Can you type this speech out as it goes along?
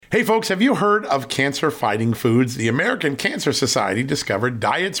Hey folks, have you heard of cancer-fighting foods? The American Cancer Society discovered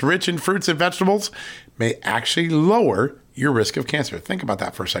diets rich in fruits and vegetables may actually lower your risk of cancer. Think about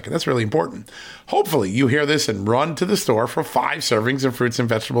that for a second. That's really important. Hopefully you hear this and run to the store for 5 servings of fruits and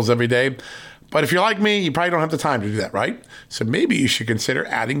vegetables every day. But if you're like me, you probably don't have the time to do that, right? So maybe you should consider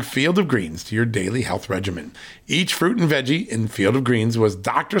adding Field of Greens to your daily health regimen. Each fruit and veggie in Field of Greens was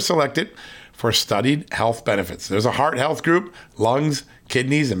doctor selected for studied health benefits. There's a heart health group, lungs,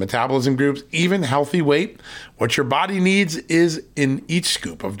 kidneys, and metabolism groups, even healthy weight. What your body needs is in each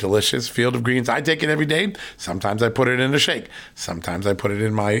scoop of delicious Field of Greens. I take it every day. Sometimes I put it in a shake. Sometimes I put it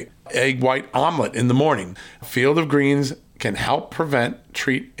in my egg white omelet in the morning. Field of Greens can help prevent,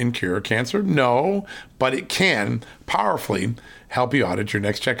 treat, and cure cancer? No, but it can powerfully help you out at your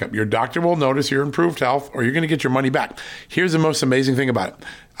next checkup. Your doctor will notice your improved health, or you're going to get your money back. Here's the most amazing thing about it.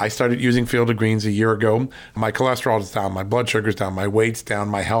 I started using Field of Greens a year ago. My cholesterol is down, my blood sugar's down, my weight's down,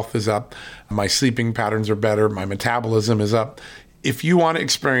 my health is up, my sleeping patterns are better, my metabolism is up. If you want to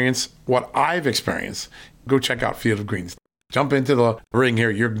experience what I've experienced, go check out Field of Greens. Jump into the ring here.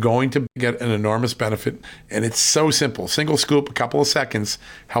 You're going to get an enormous benefit, and it's so simple. Single scoop, a couple of seconds,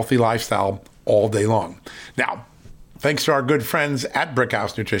 healthy lifestyle all day long. Now, thanks to our good friends at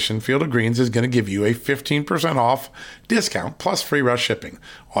Brickhouse Nutrition, Field of Greens is going to give you a 15% off discount plus free rush shipping.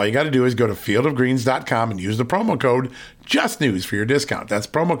 All you got to do is go to fieldofgreens.com and use the promo code JUSTNEWS for your discount. That's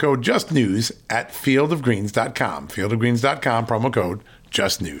promo code JUSTNEWS at fieldofgreens.com. Fieldofgreens.com, promo code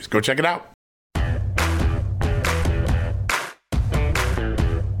JUSTNEWS. Go check it out.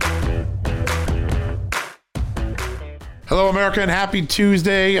 Hello, America, and happy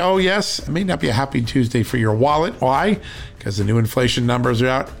Tuesday. Oh, yes, it may not be a happy Tuesday for your wallet. Why? Because the new inflation numbers are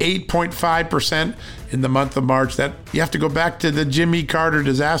out 8.5% in the month of March. That you have to go back to the Jimmy Carter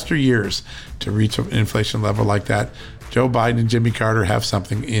disaster years to reach an inflation level like that. Joe Biden and Jimmy Carter have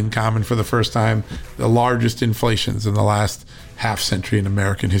something in common for the first time. The largest inflations in the last half century in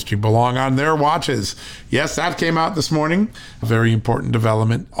American history belong on their watches. Yes, that came out this morning. A very important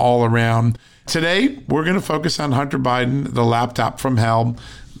development all around. Today, we're going to focus on Hunter Biden, the laptop from hell,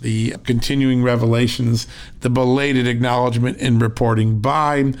 the continuing revelations, the belated acknowledgement and reporting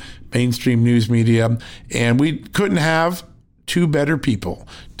by mainstream news media. And we couldn't have 2 better people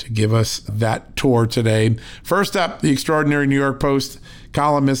to give us that tour today. First up, the extraordinary New York Post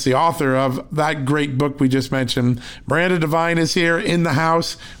columnist, the author of that great book we just mentioned, Miranda Devine, is here in the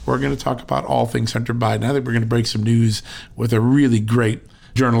house. We're going to talk about all things Hunter Biden. I think we're going to break some news with a really great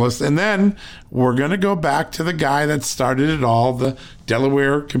journalist. And then we're going to go back to the guy that started it all, the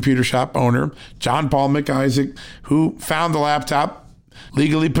Delaware computer shop owner, John Paul McIsaac, who found the laptop,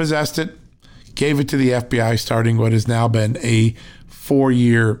 legally possessed it, gave it to the FBI, starting what has now been a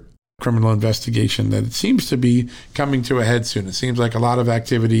 4-year criminal investigation that it seems to be coming to a head soon. It seems like a lot of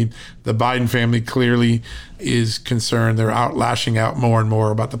activity. The Biden family clearly is concerned. They're out lashing out more and more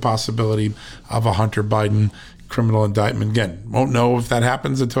about the possibility of a Hunter Biden criminal indictment. Again, won't know if that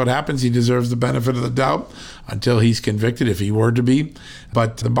happens until it happens. He deserves the benefit of the doubt until he's convicted, if he were to be.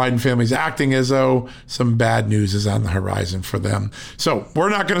 But the Biden family's acting as though some bad news is on the horizon for them. So we're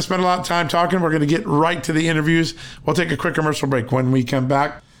not going to spend a lot of time talking. We're going to get right to the interviews. We'll take a quick commercial break. When we come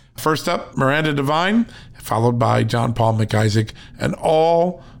back, first up, Miranda Devine, followed by John Paul McIsaac, an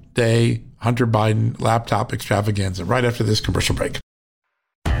all-day Hunter Biden laptop extravaganza right after this commercial break.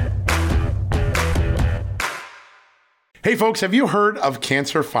 Hey folks, have you heard of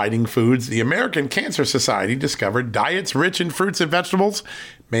cancer-fighting foods? The American Cancer Society discovered diets rich in fruits and vegetables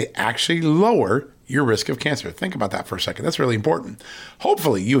may actually lower your risk of cancer. Think about that for a second. That's really important.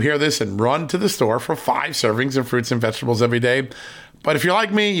 Hopefully you hear this and run to the store for 5 servings of fruits and vegetables every day. But if you're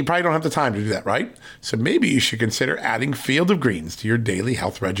like me, you probably don't have the time to do that, right? So maybe you should consider adding Field of Greens to your daily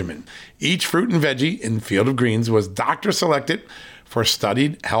health regimen. Each fruit and veggie in Field of Greens was doctor selected for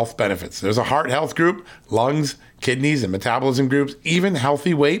studied health benefits. There's a heart health group, lungs, kidneys, and metabolism groups, even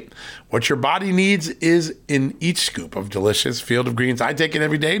healthy weight. What your body needs is in each scoop of delicious Field of Greens. I take it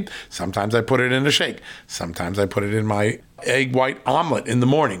every day. Sometimes I put it in a shake. Sometimes I put it in my egg white omelet in the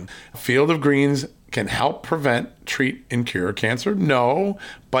morning. Field of Greens can help prevent, treat, and cure cancer? No,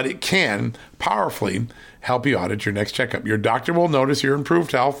 but it can powerfully help you out at your next checkup. Your doctor will notice your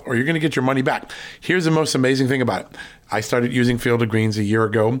improved health, or you're going to get your money back. Here's the most amazing thing about it. I started using Field of Greens a year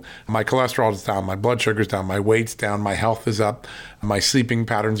ago. My cholesterol is down, my blood sugar's down, my weight's down, my health is up, my sleeping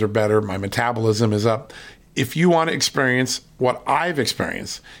patterns are better, my metabolism is up. If you want to experience what I've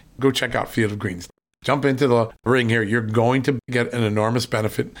experienced, go check out Field of Greens. Jump into the ring here. You're going to get an enormous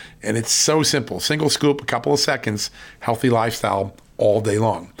benefit, and it's so simple. Single scoop, a couple of seconds, healthy lifestyle all day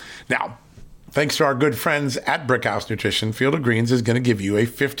long. Now, Thanks to our good friends at Brickhouse Nutrition, Field of Greens is going to give you a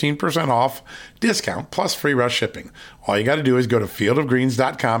 15% off discount plus free rush shipping. All you got to do is go to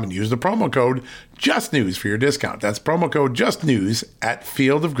fieldofgreens.com and use the promo code JUSTNEWS for your discount. That's promo code JUSTNEWS at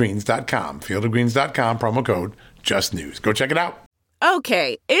fieldofgreens.com. Fieldofgreens.com, promo code JUSTNEWS. Go check it out.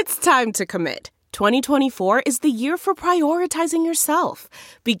 Okay, it's time to commit. 2024 is the year for prioritizing yourself.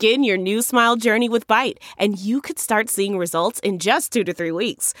 Begin your new smile journey with Byte, and you could start seeing results in just 2 to 3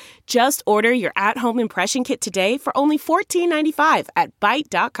 weeks. Just order your at-home impression kit today for only $14.95 at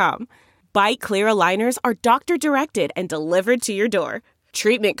Byte.com. Byte Clear aligners are doctor-directed and delivered to your door.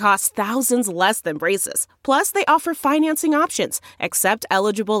 Treatment costs thousands less than braces. Plus, they offer financing options, accept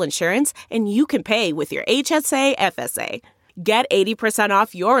eligible insurance, and you can pay with your HSA FSA. Get 80%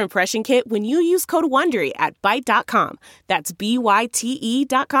 off your impression kit when you use code WONDERY at Byte.com. That's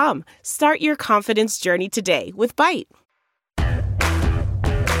BYTE.com. Start your confidence journey today with Byte.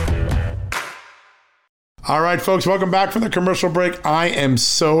 All right, folks, welcome back from the commercial break. I am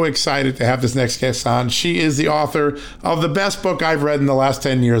so excited to have this next guest on. She is the author of the best book I've read in the last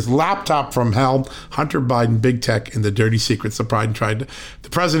 10 years, Laptop from Hell, Hunter Biden, Big Tech, and the Dirty Secrets the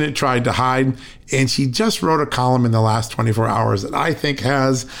president tried to hide. And she just wrote a column in the last 24 hours that I think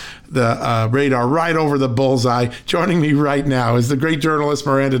has the radar right over the bullseye. Joining me right now is the great journalist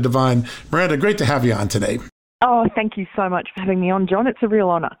Miranda Devine. Miranda, great to have you on today. Oh, thank you so much for having me on, John. It's a real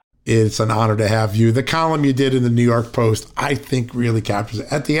honor. It's an honor to have you. The column you did in the New York Post, I think, really captures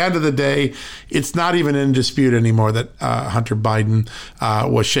it. At the end of the day, it's not even in dispute anymore that Hunter Biden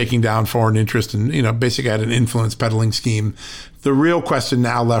was shaking down foreign interest and, basically had an influence peddling scheme. The real question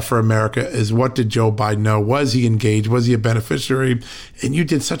now left for America is, what did Joe Biden know? Was he engaged? Was he a beneficiary? And you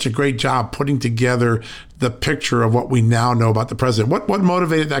did such a great job putting together the picture of what we now know about the president. What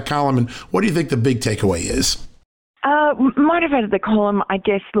motivated that column, and what do you think the big takeaway is? Motivated the column, I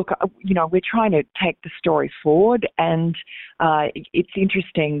guess, look, we're trying to take the story forward, and it's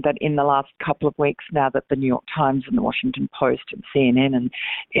interesting that in the last couple of weeks now that the New York Times and the Washington Post and CNN and,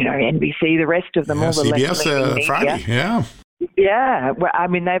 NBC, the rest of them, all the CBS, left-leaning Friday, media, yeah. Yeah, well, I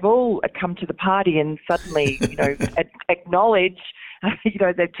mean, they've all come to the party and suddenly, acknowledge,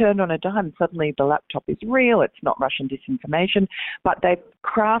 they've turned on a dime. Suddenly the laptop is real. It's not Russian disinformation. But they've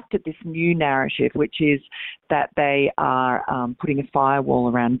crafted this new narrative, which is that they are putting a firewall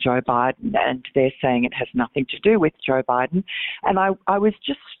around Joe Biden, and they're saying it has nothing to do with Joe Biden. And I was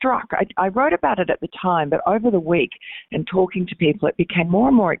just struck. I wrote about it at the time, but over the week and talking to people, it became more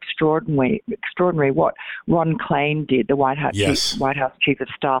and more extraordinary what Ron Klain did, the White House Chief of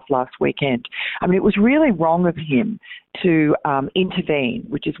Staff, last weekend. I mean, it was really wrong of him to intervene,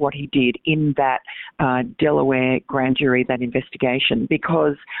 which is what he did in that Delaware grand jury, that investigation,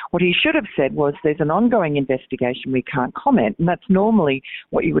 because what he should have said was, there's an ongoing investigation, we can't comment. And that's normally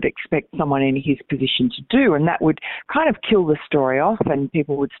what you would expect someone in his position to do. And that would kind of kill the story off and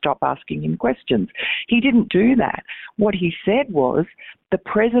people would stop asking him questions. He didn't do that. What he said was, the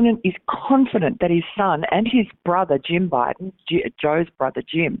president is confident that his son and his brother, Jim Biden, Joe's brother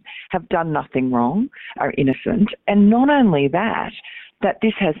Jim, have done nothing wrong, are innocent. And not only that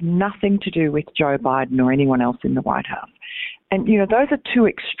this has nothing to do with Joe Biden or anyone else in the White House. And, those are two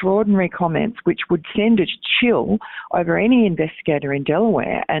extraordinary comments which would send a chill over any investigator in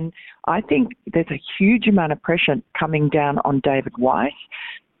Delaware. And I think there's a huge amount of pressure coming down on David Weiss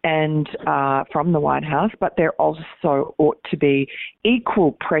and from the White House, but there also ought to be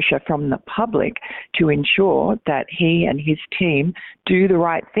equal pressure from the public to ensure that he and his team do the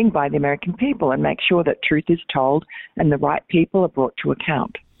right thing by the American people and make sure that truth is told and the right people are brought to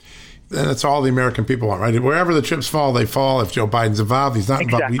account. And that's all the American people want, right? Wherever the chips fall, they fall. If Joe Biden's involved, he's not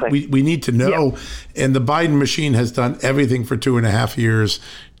involved. Exactly. We need to know. Yep. And the Biden machine has done everything for 2.5 years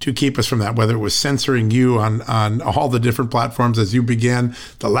to keep us from that, whether it was censoring you on all the different platforms as you began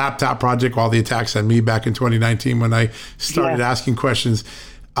the laptop project, all the attacks on me back in 2019 when I started asking questions.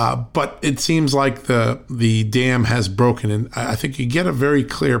 But it seems like the dam has broken. And I think you get a very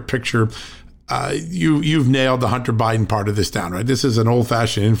clear picture. You've nailed the Hunter Biden part of this down, right? This is an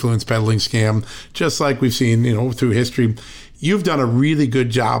old-fashioned influence peddling scam, just like we've seen, through history. You've done a really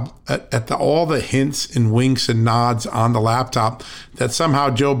good job at all the hints and winks and nods on the laptop that somehow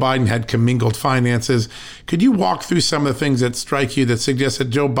Joe Biden had commingled finances. Could you walk through some of the things that strike you that suggest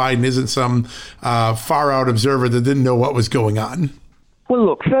that Joe Biden isn't some far-out observer that didn't know what was going on? Well,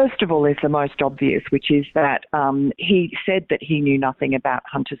 look, first of all, is the most obvious, which is that he said that he knew nothing about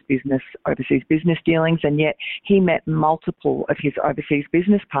Hunter's overseas business dealings, and yet he met multiple of his overseas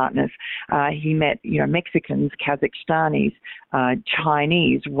business partners. He met, Mexicans, Kazakhstanis,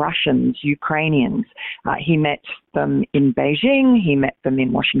 Chinese, Russians, Ukrainians. He met them in Beijing. He met them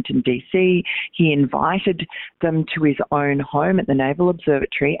in Washington, D.C. He invited them to his own home at the Naval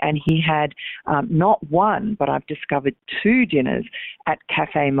Observatory, and he had not one, but I've discovered 2 dinners at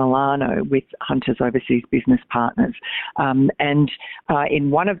Cafe Milano with Hunter's overseas business partners. In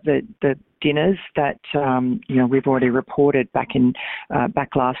one of the dinners that we've already reported back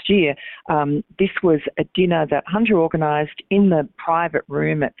last year. This was a dinner that Hunter organised in the private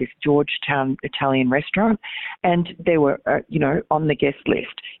room at this Georgetown Italian restaurant, and there were on the guest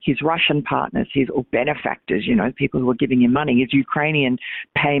list his Russian partners, his benefactors, people who were giving him money, his Ukrainian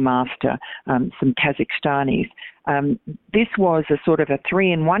paymaster, some Kazakhstanis. This was a sort of a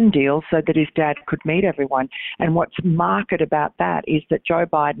 3-in-1 deal so that his dad could meet everyone. And what's marked about that is that Joe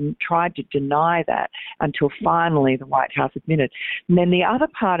Biden tried to deny that until finally the White House admitted. And then the other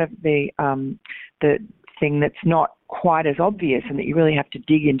part of the thing that's not quite as obvious and that you really have to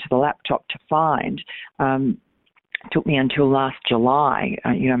dig into the laptop to find, took me until last July,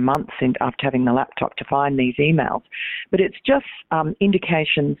 months after having the laptop to find these emails. But it's just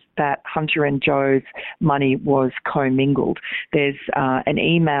indications that Hunter and Joe's money was commingled. There's an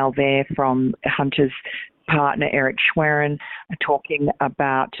email there from Hunter's partner, Eric Schwerin, talking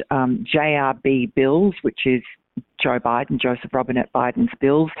about JRB bills, which is Joe Biden, Joseph Robinette Biden's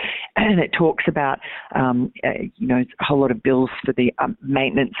bills, and it talks about, a whole lot of bills for the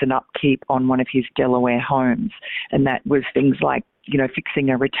maintenance and upkeep on one of his Delaware homes. And that was things like, fixing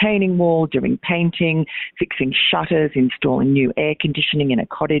a retaining wall, doing painting, fixing shutters, installing new air conditioning in a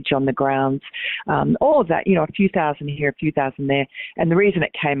cottage on the grounds, all of that, a few thousand here, a few thousand there. And the reason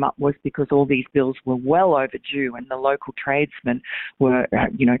it came up was because all these bills were well overdue and the local tradesmen were,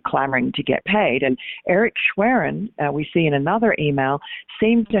 clamoring to get paid. And Eric Schwerin, we see in another email,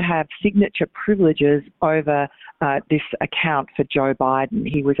 seemed to have signature privileges over this account for Joe Biden.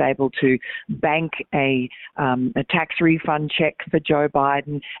 He was able to bank a tax refund check for Joe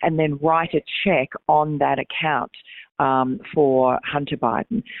Biden and then write a check on that account for Hunter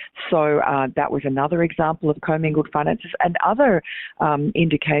Biden. So that was another example of commingled finances. And other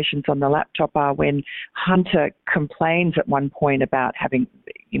indications on the laptop are when Hunter complains at one point about having,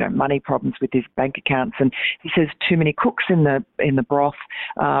 money problems with his bank accounts, and he says too many cooks in the broth.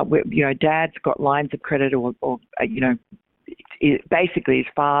 Dad's got lines of credit, or basically his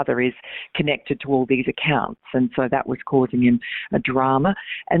father is connected to all these accounts, and so that was causing him a drama.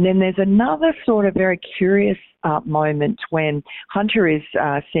 And then there's another sort of very curious moment when Hunter is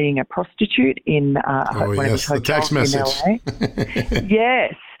seeing a prostitute in one of his hotels, the text message. In LA.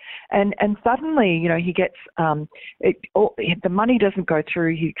 Yes. And suddenly, he gets the money doesn't go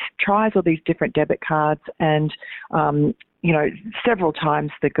through. He tries all these different debit cards, and several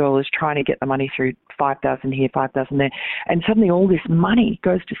times the girl is trying to get the money through, 5,000 here, 5,000 there, and suddenly all this money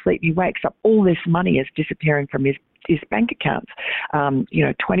goes to sleep. He wakes up, all this money is disappearing from his bank accounts.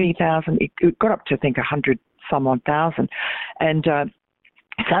 20,000. It got up to I think 100 some odd thousand, and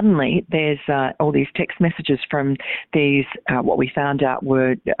suddenly there's all these text messages from these, what we found out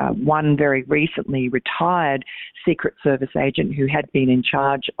were one very recently retired Secret Service agent who had been in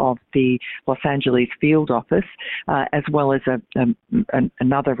charge of the Los Angeles field office, as well as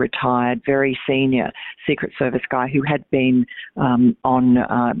another retired, very senior Secret Service guy who had been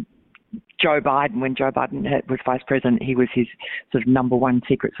on Joe Biden. When Joe Biden was vice president, he was his sort of number one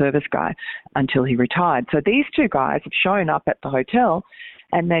Secret Service guy until he retired. So these 2 guys have shown up at the hotel,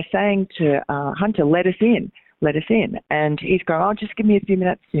 and they're saying to Hunter, let us in. And he's going, oh, just give me a few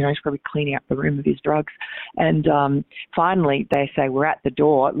minutes. He's probably cleaning up the room of his drugs. And finally, they say, we're at the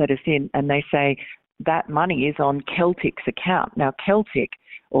door, let us in. And they say, that money is on Celtic's account. Now, Celtic,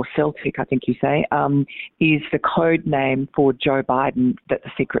 or Celtic, I think you say, is the code name for Joe Biden that the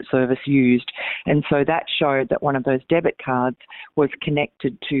Secret Service used. And so that showed that one of those debit cards was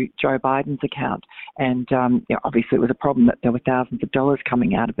connected to Joe Biden's account. And obviously it was a problem that there were thousands of dollars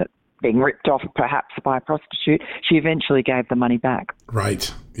coming out of it, being ripped off perhaps by a prostitute. She eventually gave the money back.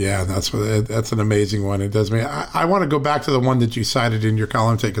 Right. Yeah, that's an amazing one. It does me. I want to go back to the one that you cited in your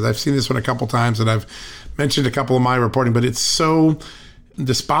column today, because I've seen this one a couple times and I've mentioned a couple of my reporting, but it's so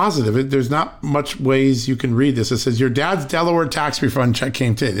dispositive. There's not much ways you can read this. It says, your dad's Delaware tax refund check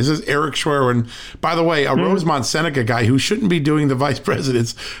came in. This is Eric Schwerin. By the way, a Rosemont Seneca guy who shouldn't be doing the vice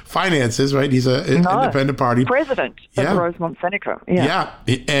president's finances, right? He's an independent party. President of Rosemont Seneca. Yeah.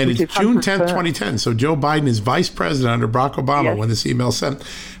 And it's June 10th, 2010. So Joe Biden is vice president under Barack Obama when this email sent.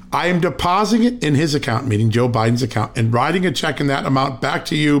 I am depositing it in his account, meaning Joe Biden's account, and writing a check in that amount back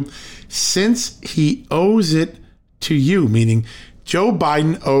to you since he owes it to you, meaning Joe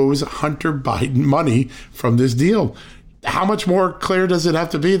Biden owes Hunter Biden money from this deal. how much more clear does it have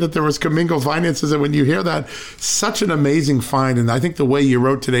to be that there was commingled finances? And when you hear that, such an amazing find. And I think the way you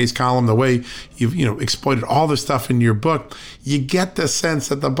wrote today's column, the way you've exploited all the stuff in your book, you get the sense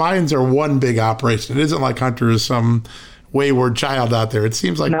that the Bidens are one big operation. It isn't like Hunter is some wayward child out there. It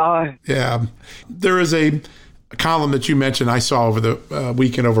seems like, no. Yeah, there is a column that you mentioned I saw over the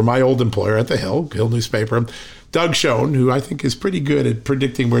weekend over my old employer at the Hill newspaper, Doug Schoen, who I think is pretty good at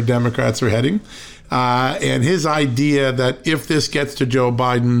predicting where Democrats are heading. And his idea that if this gets to Joe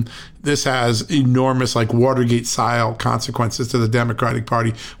Biden, this has enormous, like Watergate-style consequences to the Democratic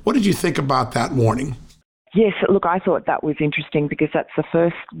Party. What did you think about that warning? Yes, look, I thought that was interesting because that's the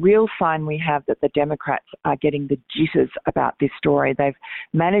first real sign we have that the Democrats are getting the jitters about this story. They've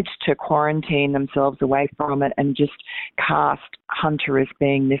managed to quarantine themselves away from it and just cast Hunter as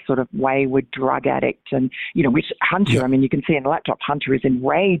being this sort of wayward drug addict. And, which Hunter, yeah. I mean, you can see in the laptop, Hunter is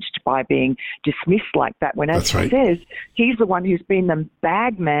enraged by being dismissed like that when, as he says, he's the one who's been the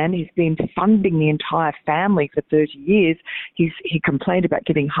bag man. He's been funding the entire family for 30 years. He complained about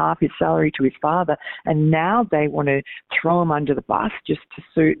giving half his salary to his father, and now they want to throw him under the bus just to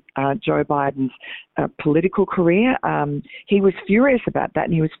suit Joe Biden's political career. He was furious about that,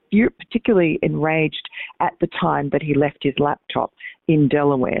 and he was particularly enraged at the time that he left his laptop in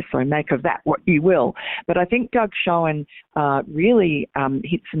Delaware. So make of that what you will. But I think Doug Schoen really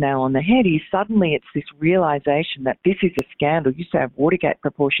hits the nail on the head. It's this realization that this is a scandal. You used to have Watergate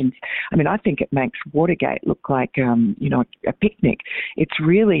proportions. I mean, I think it makes Watergate look like, a picnic. It's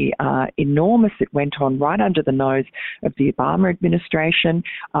really enormous. It went on right under the nose of the Obama administration.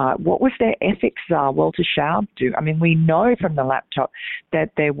 What was their ethics czar, Walter Schaub, do? I mean, we know from the laptop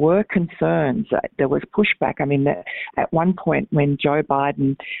that there were concerns. There was pushback. I mean, at one point when Joe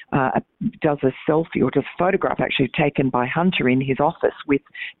Biden does a selfie, or does a photograph actually taken by Hunter in his office with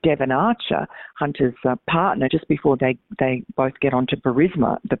Devon Archer, Hunter's partner, just before they both get onto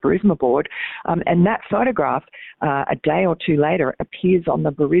the Burisma board. And that photograph, a day or two later, appears on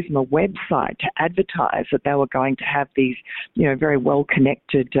the Burisma website to advertise that they were going to have these, very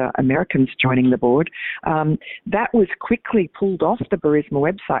well-connected Americans joining the board. That was quickly pulled off the Burisma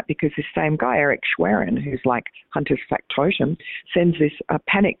website because this same guy, Eric Schwerin, who's like Hunter's factotum, sends this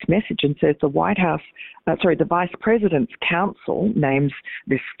panicked message and says the Vice President's counsel, names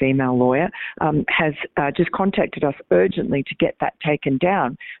this female lawyer, has just contacted us urgently to get that taken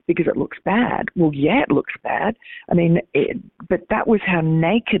down because it looks bad. Well, yeah, it looks bad. I mean, but that was how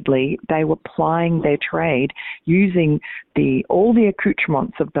nakedly they were plying their trade, using all the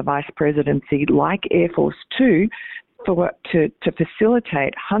accoutrements of the Vice Presidency, like Air Force Two, to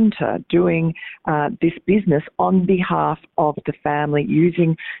facilitate Hunter doing this business on behalf of the family,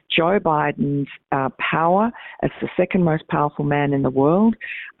 using Joe Biden's power as the second most powerful man in the world,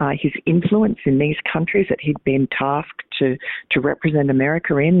 his influence in these countries that he'd been tasked to represent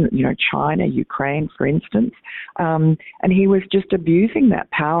America in, China, Ukraine, for instance. And he was just abusing that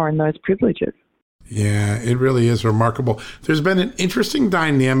power and those privileges. Yeah, it really is remarkable. There's been an interesting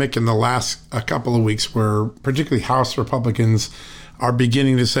dynamic in the last couple of weeks where particularly House Republicans are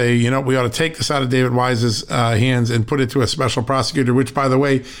beginning to say, we ought to take this out of David Wise's hands and put it to a special prosecutor, which, by the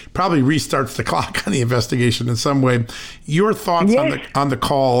way, probably restarts the clock on the investigation in some way. Your thoughts on the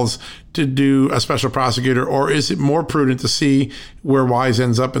calls to do a special prosecutor, or is it more prudent to see where Wise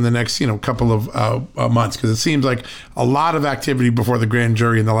ends up in the next, couple of months? Because it seems like a lot of activity before the grand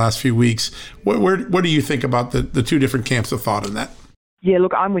jury in the last few weeks. What do you think about the two different camps of thought in that? Yeah,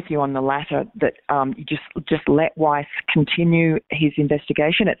 look, I'm with you on the latter, that you just let Weiss continue his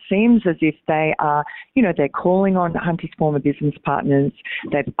investigation. It seems as if they are, they're calling on Hunter's former business partners.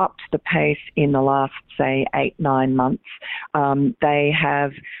 They've upped the pace in the last, say, 8-9 months. They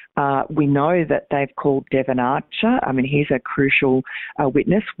have, we know that they've called Devon Archer. I mean, he's a crucial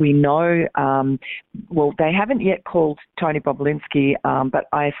witness. We know, they haven't yet called Tony Bobulinski, but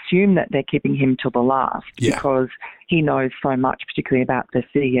I assume that they're keeping him till the last because he knows so much, particularly about the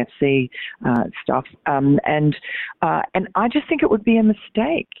CEFC stuff. And I just think it would be a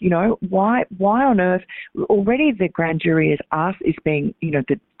mistake. Why on earth? Already the grand jury is being,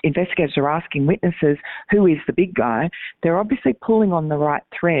 the investigators are asking witnesses, who is the big guy? They're obviously pulling on the right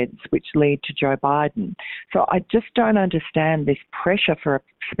threads, which lead to Joe Biden. So I just don't understand this pressure for a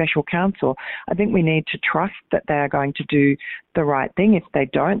special counsel. I think we need to trust that they are going to do the right thing. If they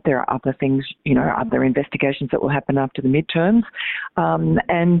don't, there are other things, other investigations that will happen after the midterms.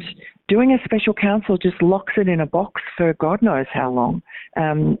 And doing a special counsel just locks it in a box for God knows how long.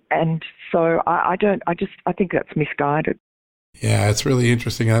 And so I think that's misguided. Yeah, it's really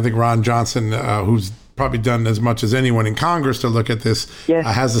interesting. And I think Ron Johnson, who's probably done as much as anyone in Congress to look at this, Yes.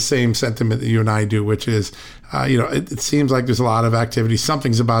 has the same sentiment that you and I do, which is, it seems like there's a lot of activity.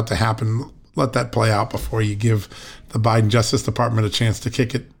 Something's about to happen. Let that play out before you give the Biden Justice Department a chance to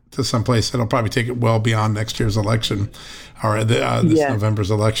kick it to someplace that'll probably take it well beyond next year's election or this November's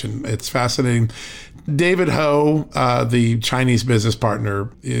election. It's fascinating. David Ho, the Chinese business partner,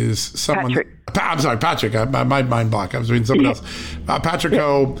 is someone. Patrick. My mind block. I was reading something else. Patrick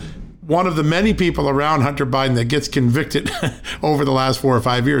Ho, one of the many people around Hunter Biden that gets convicted over the last 4 or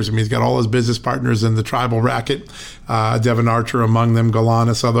 5 years. I mean, he's got all his business partners in the tribal racket, Devon Archer among them,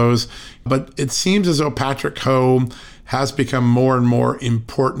 Galanis, all those. But it seems as though Patrick Ho has become more and more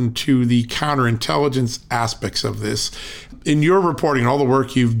important to the counterintelligence aspects of this. In your reporting, all the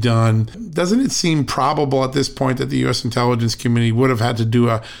work you've done, doesn't it seem probable at this point that the U.S. intelligence community would have had to do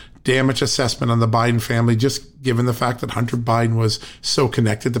a damage assessment on the Biden family, just given the fact that Hunter Biden was so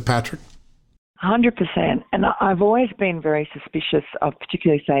connected to Patrick? 100%. And I've always been very suspicious of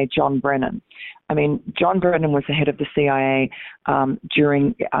particularly, say, John Brennan. I mean, John Brennan was the head of the CIA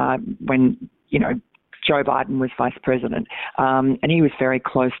during when, Joe Biden was vice president, and he was very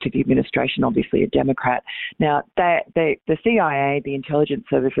close to the administration, obviously a Democrat. Now, the CIA, the intelligence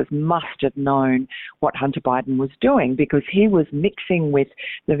services, must have known what Hunter Biden was doing because he was mixing with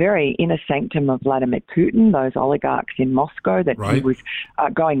the very inner sanctum of Vladimir Putin, those oligarchs in Moscow, that Right. he was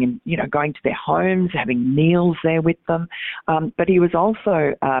going to their homes, having meals there with them. But he was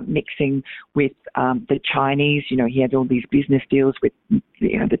also mixing with the Chinese. He had all these business deals with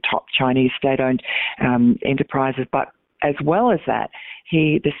the top Chinese state-owned enterprises, but as well as that,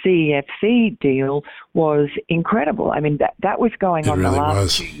 the CEFC deal was incredible. I mean, that was going on really the last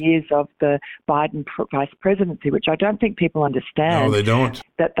was. 2 years of the Biden vice presidency, which I don't think people understand. No, they don't.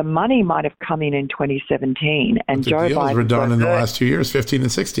 That the money might have come in 2017, and But the Joe deals Biden were done in the overt- last 2 years, 15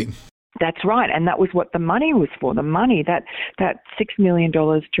 and 16. That's right, and that was what the money was for. The money, that $6 million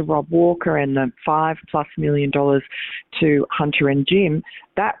to Rob Walker and the $5+ million to Hunter and Jim,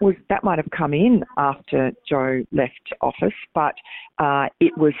 that might have come in after Joe left office, but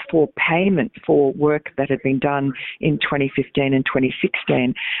it was for payment for work that had been done in 2015 and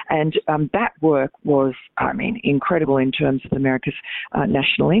 2016, and that work was, incredible in terms of America's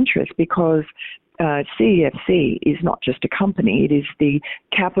national interest because CEFC is not just a company, it is the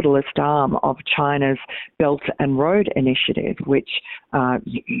capitalist arm of China's Belt and Road Initiative, which,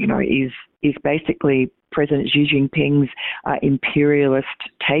 is basically President Xi Jinping's imperialist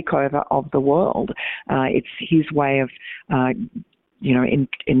takeover of the world. It's his way of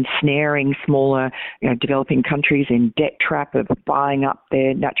ensnaring smaller, developing countries in debt trap of buying up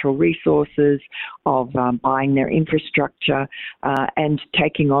their natural resources, of buying their infrastructure, and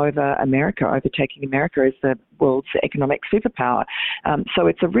taking over America, overtaking America as the world's economic superpower. So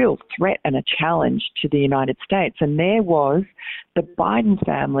it's a real threat and a challenge to the United States. And there was the Biden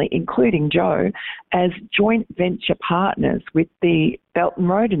family, including Joe, as joint venture partners with the Belt and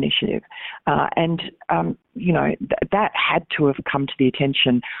Road Initiative. That had to have come to the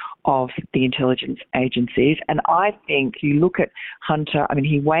attention of the intelligence agencies. And I think you look at Hunter,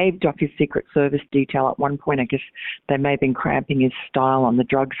 he waved off his Secret Service detail at one point. I guess they may have been cramping his style on the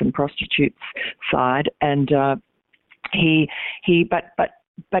drugs and prostitutes side. And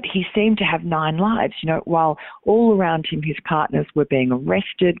but he seemed to have 9 lives, while all around him his partners were being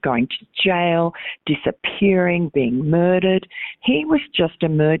arrested, going to jail, disappearing, being murdered. He was just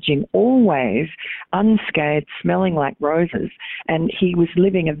emerging always unscathed, smelling like roses, and he was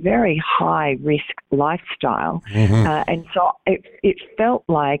living a very high-risk lifestyle. Mm-hmm. And so it felt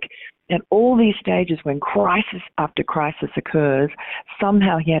like at all these stages when crisis after crisis occurs,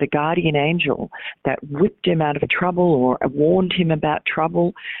 somehow he had a guardian angel that whipped him out of trouble or warned him about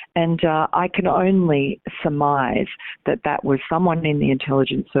trouble. And I can only surmise that was someone in the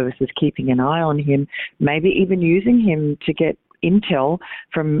intelligence services keeping an eye on him, maybe even using him to get intel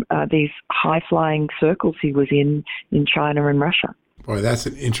from these high-flying circles he was in China and Russia. Boy, that's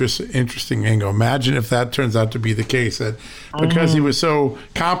an interesting angle. Imagine if that turns out to be the case, that because he was so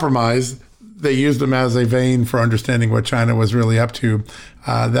compromised, they used him as a vein for understanding what China was really up to.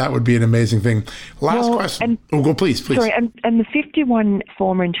 That would be an amazing thing. Last question. Go, please. Sorry, and the 51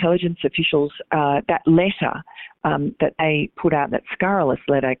 former intelligence officials, that letter that they put out, that scurrilous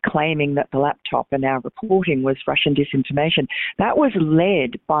letter claiming that the laptop and our reporting was Russian disinformation, that was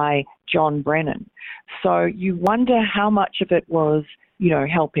led by John Brennan. So you wonder how much of it was,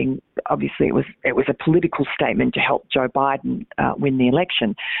 helping. Obviously, it was a political statement to help Joe Biden win the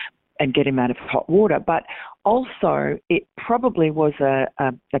election. get him out of hot water. But also, it probably was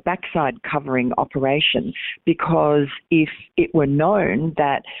a backside covering operation, because if it were known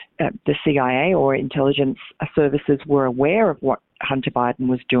that the CIA or intelligence services were aware of what Hunter Biden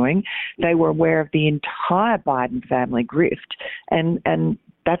was doing, they were aware of the entire Biden family grift, and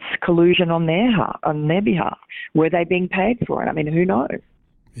that's collusion on their behalf. Were they being paid for it? I mean, who knows?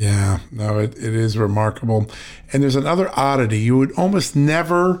 Yeah, no, it is remarkable. And there's another oddity. You would almost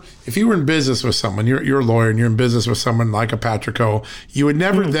never, if you were in business with someone, you're a lawyer and you're in business with someone like a Patrick Ho, you would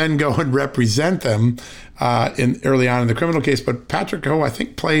never then go and represent them early on in the criminal case. But Patrick Ho, I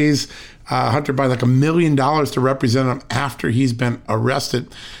think, plays Hunter Biden like $1 million to represent him after he's been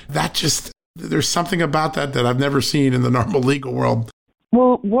arrested. There's something about that I've never seen in the normal legal world.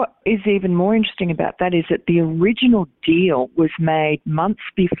 Well, what is even more interesting about that is that the original deal was made months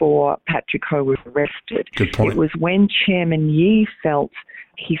before Patrick Ho was arrested. Good point. It was when Chairman Yi felt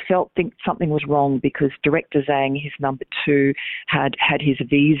something was wrong because Director Zhang, his number 2, had his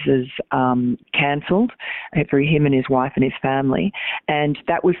visas cancelled for him and his wife and his family. And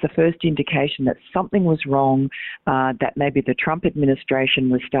that was the first indication that something was wrong, that maybe the Trump administration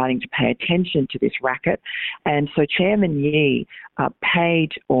was starting to pay attention to this racket. And so Chairman Yi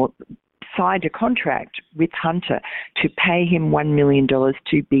paid or signed a contract with Hunter to pay him $1 million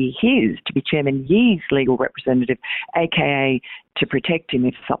to be Chairman Yi's legal representative, aka to protect him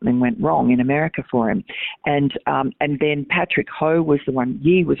if something went wrong in America for him. And then Patrick Ho was the one.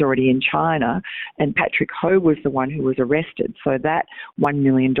 Yi was already in China, and Patrick Ho was the one who was arrested. So that $1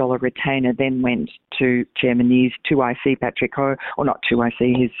 million retainer then went to Chairman Yi's 2IC Patrick Ho, or not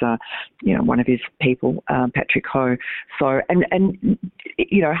 2IC, his one of his people, Patrick Ho. So and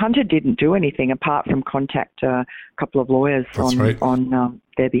Hunter didn't do anything apart from contact a couple of lawyers on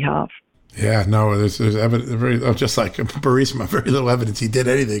their behalf. Yeah, no, there's evidence, just like Burisma, very little evidence he did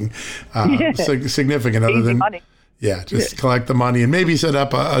anything significant other than money. Yeah, collect the money and maybe set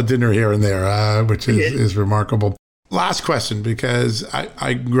up a dinner here and there, which is remarkable. Last question, because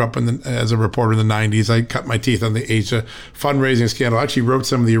I grew up as a reporter in the 90s. I cut my teeth on the Asia fundraising scandal. I actually wrote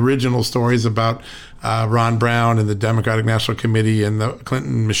some of the original stories about Ron Brown and the Democratic National Committee and the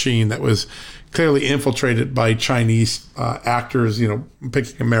Clinton machine that was clearly infiltrated by Chinese actors,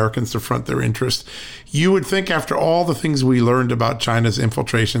 picking Americans to front their interest. You would think after all the things we learned about China's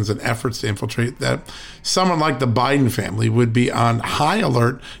infiltrations and efforts to infiltrate, that someone like the Biden family would be on high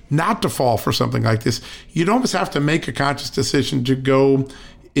alert not to fall for something like this. You'd almost have to make a conscious decision to go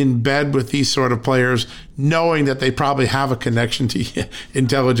in bed with these sort of players, knowing that they probably have a connection to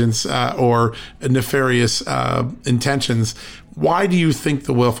intelligence or nefarious intentions. Why do you think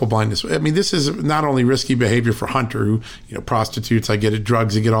the willful blindness? I mean, this is not only risky behavior for Hunter, who, prostitutes, I get it,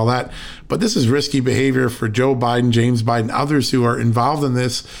 drugs, I get all that, but this is risky behavior for Joe Biden, James Biden, others who are involved in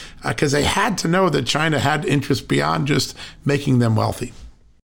this, because they had to know that China had interest beyond just making them wealthy.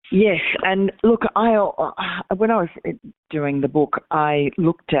 Yes, and look, when I was doing the book, I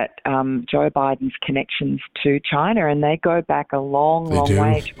looked at Joe Biden's connections to China, and they go back a long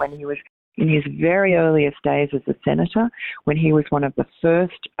way to when he was in his very earliest days as a senator, when he was one of the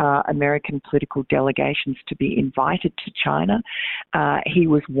first American political delegations to be invited to China. He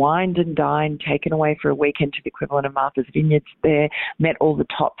was wined and dined, taken away for a weekend to the equivalent of Martha's Vineyards there, met all the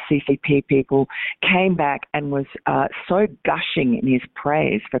top CCP people, came back and was so gushing in his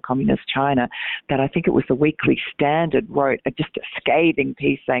praise for communist China that I think it was the Weekly Standard wrote just a scathing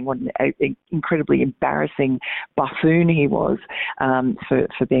piece saying what an incredibly embarrassing buffoon he was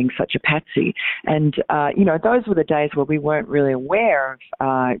for being such a patsy. And, those were the days where we weren't really aware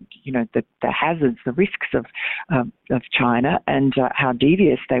of, the hazards, the risks of China and how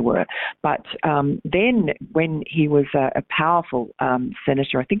devious they were. But then when he was a powerful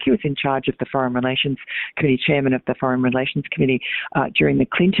senator, I think he was in charge of the Foreign Relations Committee, chairman of the Foreign Relations Committee during the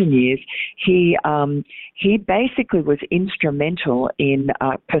Clinton years, he basically was instrumental in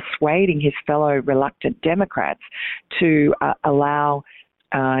persuading his fellow reluctant Democrats to allow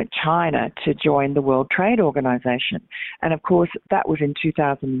China to join the World Trade Organization. And of course, that was in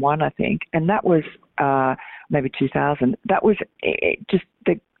 2001, I think, and that was maybe 2000. That was just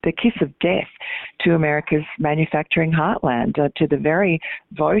the kiss of death to America's manufacturing heartland, to the very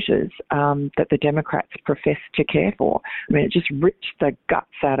voters that the Democrats profess to care for. I mean, it just ripped the guts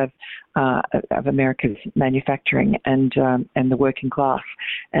out of America's manufacturing and the working class.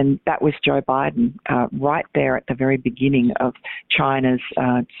 And that was Joe Biden right there at the very beginning of China's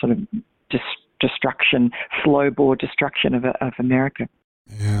sort of destruction, slow-bore destruction of America.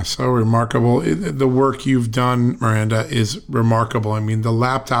 Yeah, so remarkable. The work you've done, Miranda, is remarkable. I mean, the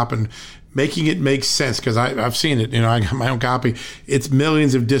laptop and making it make sense, because I've seen it. I got my own copy. It's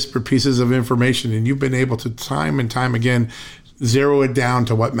millions of disparate pieces of information, and you've been able to time and time again zero it down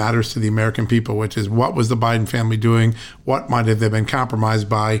to what matters to the American people, which is what was the Biden family doing, what might have they been compromised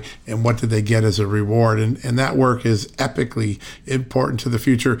by, and what did they get as a reward. And that work is epically important to the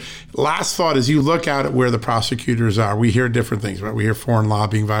future. Last thought, as you look out at where the prosecutors are, we hear different things, right? We hear foreign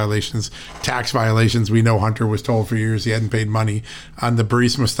lobbying violations, tax violations. We know Hunter was told for years he hadn't paid money on the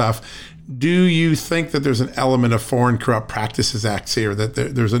Burisma stuff. Do you think that there's an element of Foreign Corrupt Practices Act here, that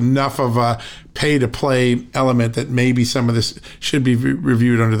there's enough of a pay-to-play element that maybe some of this should be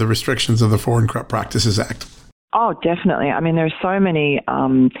reviewed under the restrictions of the Foreign Corrupt Practices Act? Oh, definitely. I mean, there's so many,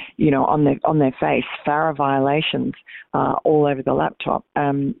 on their face, FARA violations all over the laptop,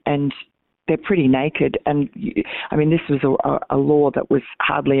 and they're pretty naked. And this was a law that was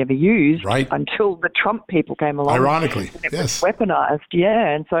hardly ever used until the Trump people came along. Ironically, it was weaponized. Yeah.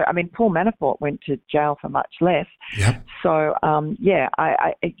 And so, Paul Manafort went to jail for much less. Yep. So,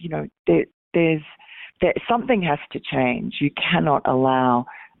 there's something has to change. You cannot allow,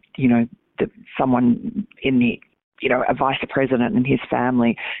 someone in the, a vice president and his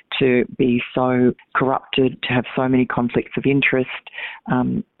family to be so corrupted, to have so many conflicts of interest.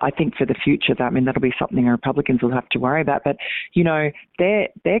 I think for the future, that'll be something Republicans will have to worry about. But,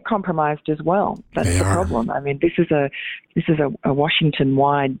 they're compromised as well. That's the problem. This is a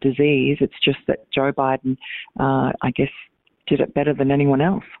Washington-wide disease. It's just that Joe Biden, I guess, did it better than anyone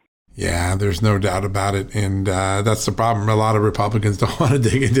else. Yeah, there's no doubt about it. And that's the problem. A lot of Republicans don't want to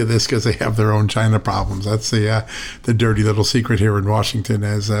dig into this because they have their own China problems. That's the dirty little secret here in Washington,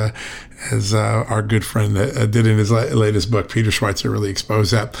 as our good friend did in his latest book. Peter Schweizer really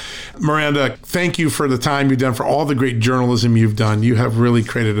exposed that. Miranda, thank you for the time you've done, for all the great journalism you've done. You have really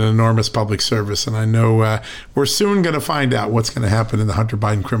created an enormous public service. And I know we're soon going to find out what's going to happen in the Hunter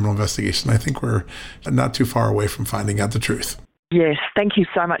Biden criminal investigation. I think we're not too far away from finding out the truth. Yes, thank you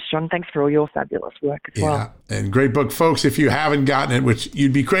so much, John. Thanks for all your fabulous work as well. And great book, folks. If you haven't gotten it, which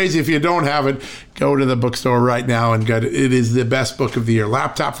you'd be crazy if you don't have it, go to the bookstore right now and get it. It is the best book of the year.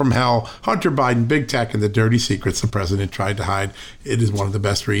 Laptop from Hell, Hunter Biden, Big Tech, and the Dirty Secrets the President Tried to Hide. It is one of the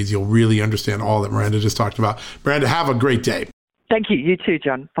best reads. You'll really understand all that Miranda just talked about. Miranda, have a great day. Thank you. You too,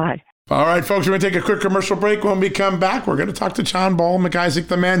 John. Bye. All right, folks, we're going to take a quick commercial break. When we come back, we're going to talk to John Ball McIsaac,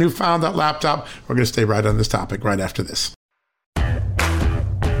 the man who found that laptop. We're going to stay right on this topic right after this.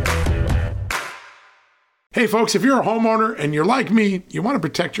 Hey folks, if you're a homeowner and you're like me, you want to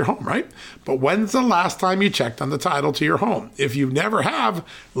protect your home, right? But when's the last time you checked on the title to your home? If you never have,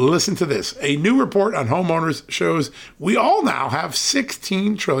 listen to this. A new report on homeowners shows we all now have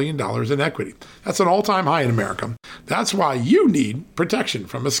 $16 trillion in equity. That's an all-time high in America. That's why you need protection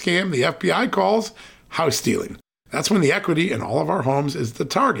from a scam the FBI calls house stealing. That's when the equity in all of our homes is the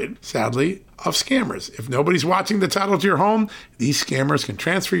target, sadly, of scammers. If nobody's watching the title to your home, these scammers can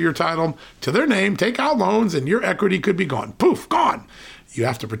transfer your title to their name, take out loans, and your equity could be gone. Poof, gone. You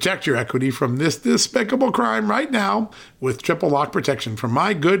have to protect your equity from this despicable crime right now with triple lock protection from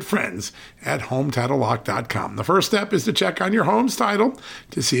my good friends at HomeTitleLock.com. The first step is to check on your home's title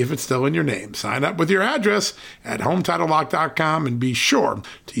to see if it's still in your name. Sign up with your address at HomeTitleLock.com and be sure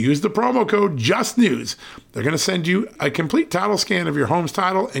to use the promo code JUSTNEWS. They're going to send you a complete title scan of your home's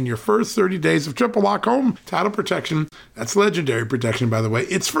title and your first 30 days of triple lock home title protection. That's legendary protection, by the way.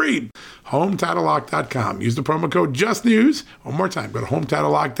 It's free. HomeTitleLock.com. Use the promo code JUSTNEWS. One more time, go to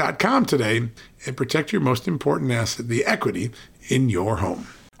HomeTitleLock.com today and protect your most important asset, the equity in your home.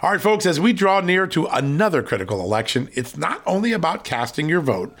 All right, folks, as we draw near to another critical election, it's not only about casting your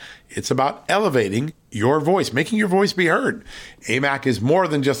vote, it's about elevating your voice, making your voice be heard. AMAC is more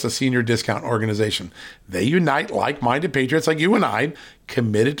than just a senior discount organization. They unite like-minded patriots like you and I,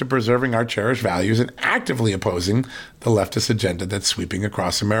 committed to preserving our cherished values and actively opposing the leftist agenda that's sweeping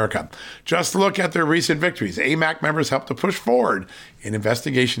across America. Just look at their recent victories. AMAC members helped to push forward an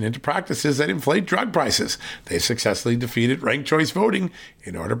investigation into practices that inflate drug prices. They've successfully defeated ranked choice voting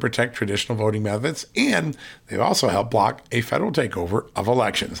in order to protect traditional voting methods, and they've also helped block a federal takeover of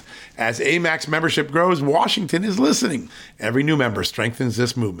elections. As AMAC's membership grows, Washington is listening. Every new member strengthens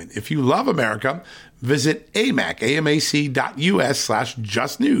this movement. If you love America, visit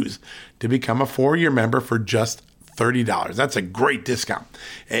amac.us/justnews to become a 4-year member for just $30. That's a great discount.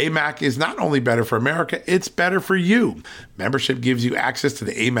 AMAC is not only better for America, it's better for you. Membership gives you access to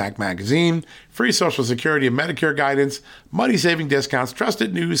the AMAC magazine, free Social Security and Medicare guidance, money-saving discounts,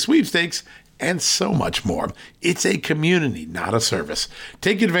 trusted news, sweepstakes, and so much more. It's a community, not a service.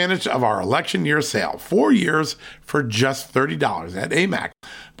 Take advantage of our election year sale, 4 years for just $30 at AMAC.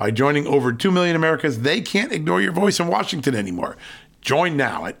 By joining over 2 million Americans, they can't ignore your voice in Washington anymore. Join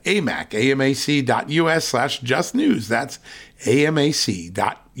now at amac.us/justnews. That's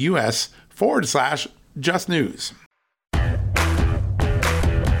amac.us/justnews.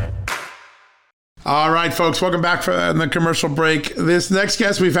 All right, folks, welcome back from the commercial break. This next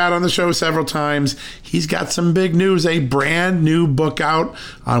guest we've had on the show several times. He's got some big news, a brand new book out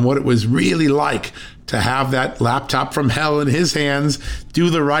on what it was really like to have that laptop from hell in his hands, do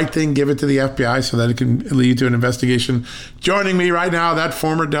the right thing, give it to the FBI so that it can lead to an investigation. Joining me right now, that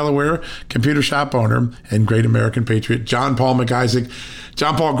former Delaware computer shop owner and great American patriot, John Paul McIsaac.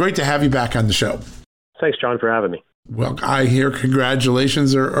 John Paul, great to have you back on the show. Thanks, John, for having me. Well, I hear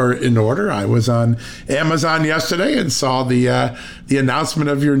congratulations are in order. I was on Amazon yesterday and saw the announcement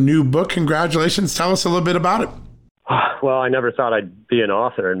of your new book. Congratulations. Tell us a little bit about it. Well, I never thought I'd be an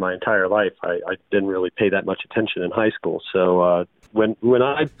author in my entire life. I didn't really pay that much attention in high school. So when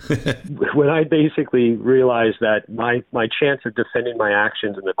I basically realized that my chance of defending my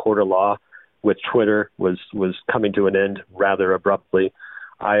actions in the court of law with Twitter was coming to an end rather abruptly,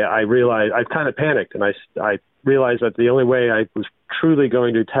 I realized I kind of panicked, and I realized that the only way I was truly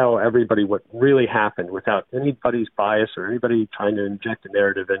going to tell everybody what really happened without anybody's bias or anybody trying to inject a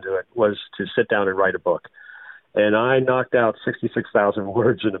narrative into it was to sit down and write a book. And I knocked out 66,000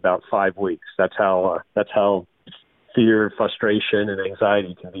 words in about 5 weeks. That's how fear, frustration, and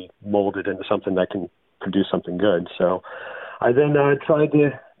anxiety can be molded into something that can produce something good. So I then tried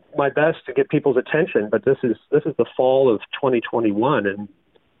my best to get people's attention. But this is the fall of 2021, and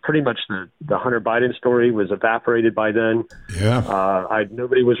pretty much the Hunter Biden story was evaporated by then. Yeah.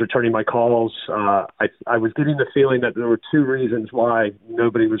 Nobody was returning my calls. I was getting the feeling that there were two reasons why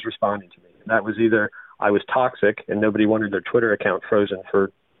nobody was responding to me. And that was either I was toxic and nobody wanted their Twitter account frozen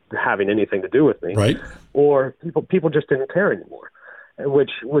for having anything to do with me, right? Or people just didn't care anymore,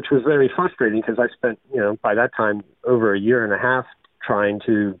 which was very frustrating because I spent, by that time over a year and a half trying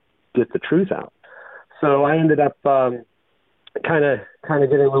to get the truth out. So I ended up kind of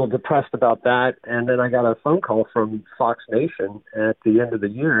getting a little depressed about that, and then I got a phone call from Fox Nation at the end of the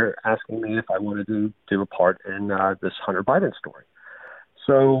year asking me if I wanted to do a part in this Hunter Biden story.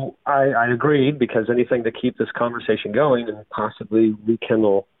 So I agreed, because anything to keep this conversation going and possibly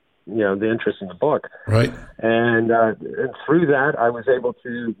rekindle, the interest in the book. Right. And through that, I was able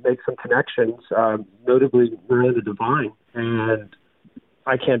to make some connections, notably Miranda Devine. And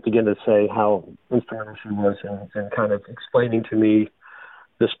I can't begin to say how instrumental she was in kind of explaining to me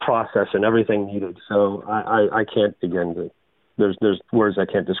this process and everything needed. So I can't begin to. There's words I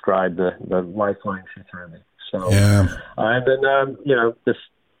can't describe the lifeline she threw me. So, yeah. And then,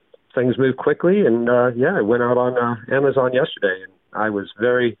 things moved quickly, and I went out on Amazon yesterday, and I was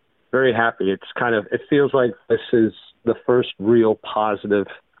very, very happy. It feels like this is the first real positive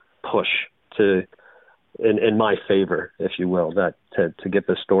push in my favor, if you will, that to get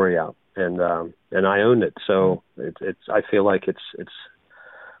the story out, and I owned it. So I feel like it's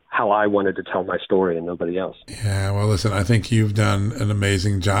how I wanted to tell my story and nobody else. Yeah, well, listen, I think you've done an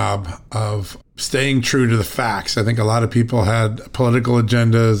amazing job of staying true to the facts. I think a lot of people had political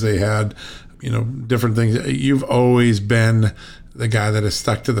agendas. They had, different things. You've always been the guy that has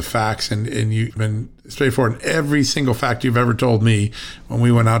stuck to the facts, and you've been straightforward. Every single fact you've ever told me when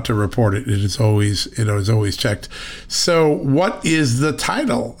we went out to report it, it is always checked. So what is the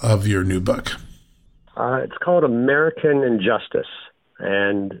title of your new book? It's called American Injustice.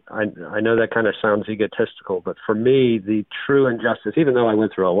 And I know that kind of sounds egotistical, but for me, the true injustice, even though I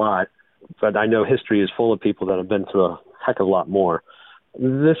went through a lot, but I know history is full of people that have been through a heck of a lot more.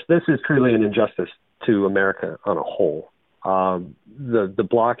 This is truly an injustice to America on a whole. The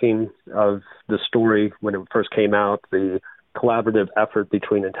blocking of the story when it first came out, the collaborative effort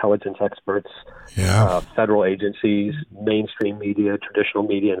between intelligence experts, federal agencies, mainstream media, traditional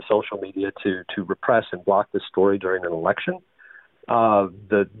media, and social media to repress and block this story during an election.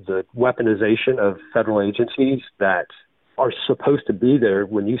 The weaponization of federal agencies that are supposed to be there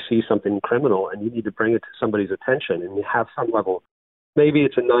when you see something criminal and you need to bring it to somebody's attention, and you have some level, maybe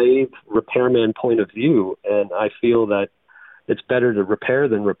it's a naive repairman point of view, and I feel that it's better to repair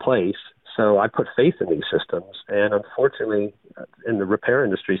than replace. So I put faith in these systems, and unfortunately in the repair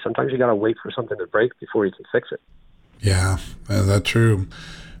industry, sometimes you got to wait for something to break before you can fix it. Yeah, is that true?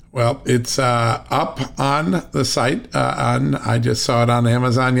 Well, it's up on the site. I just saw it on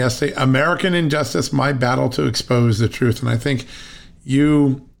Amazon yesterday. American Injustice, My Battle to Expose the Truth. And I think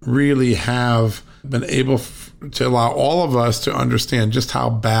you really have been able to allow all of us to understand just how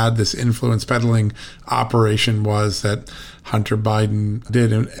bad this influence peddling operation was that Hunter Biden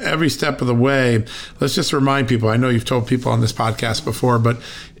did. And every step of the way, let's just remind people, I know you've told people on this podcast before, but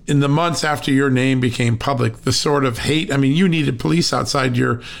in the months after your name became public, the sort of hate, I mean, you needed police outside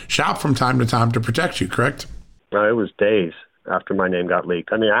your shop from time to time to protect you, correct? It was days after my name got leaked.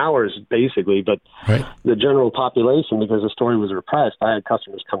 I mean, hours basically, but right. The general population, because the story was repressed, I had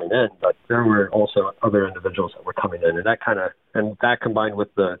customers coming in, but there were also other individuals that were coming in, and that combined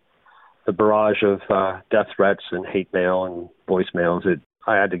with the barrage of death threats and hate mail and voicemails,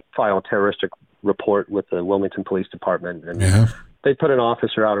 I had to file a terroristic report with the Wilmington Police Department, and they put an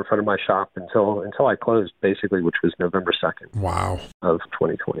officer out in front of my shop until I closed, basically, which was November 2nd. Wow. Of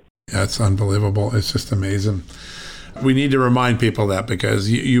 2020. That's unbelievable. It's just amazing. We need to remind people that because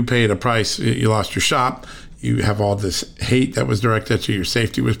you paid a price. You lost your shop. You have all this hate that was directed at you. Your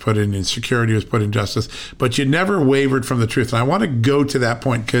safety was put in, insecurity was put in justice, but you never wavered from the truth. And I want to go to that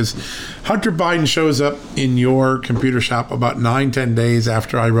point because Hunter Biden shows up in your computer shop about 9-10 days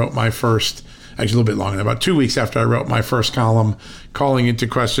after I wrote my first, actually a little bit longer, about 2 weeks after I wrote my first column, calling into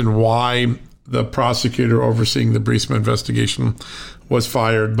question why the prosecutor overseeing the Burisma investigation was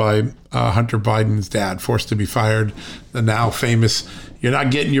fired by Hunter Biden's dad, forced to be fired. The now famous, you're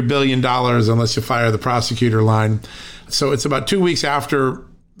not getting your $1 billion unless you fire the prosecutor line. So it's about 2 weeks after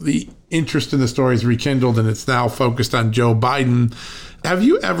the interest in the story is rekindled and it's now focused on Joe Biden. Have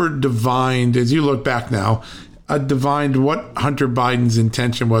you ever divined, as you look back now, divined what Hunter Biden's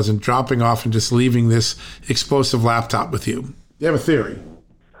intention was in dropping off and just leaving this explosive laptop with you? You have a theory?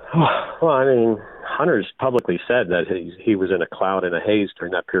 Well, I mean, Hunter's publicly said that he was in a cloud and a haze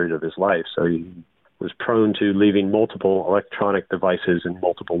during that period of his life, so he was prone to leaving multiple electronic devices in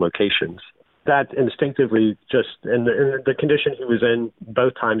multiple locations. That instinctively in the condition he was in,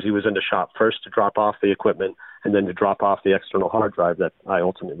 both times he was in the shop, first to drop off the equipment and then to drop off the external hard drive that I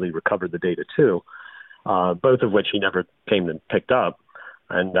ultimately recovered the data to, both of which he never came and picked up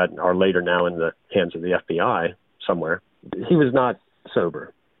and that are later now in the hands of the FBI somewhere. He was not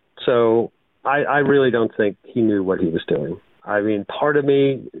sober. So I really don't think he knew what he was doing. I mean, part of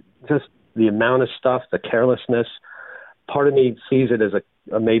me, just the amount of stuff, the carelessness, part of me sees it as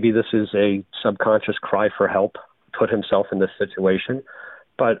maybe this is a subconscious cry for help, put himself in this situation.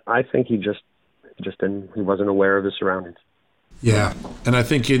 But I think he wasn't aware of his surroundings. Yeah, and I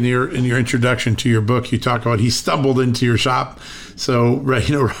think in your introduction to your book, you talk about he stumbled into your shop. So right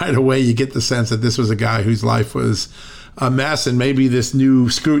away you get the sense that this was a guy whose life was a mess, and maybe this new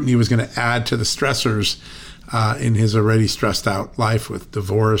scrutiny was going to add to the stressors in his already stressed out life with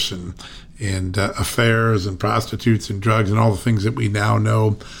divorce and affairs and prostitutes and drugs and all the things that we now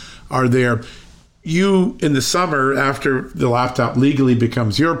know are there. You, in the summer, after the laptop legally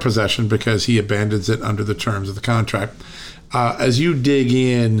becomes your possession because he abandons it under the terms of the contract, as you dig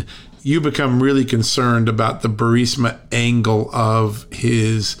in, you become really concerned about the Burisma angle of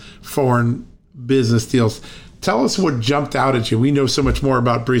his foreign business deals. Tell us what jumped out at you. We know so much more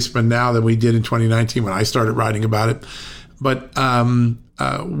about Burisma now than we did in 2019 when I started writing about it. But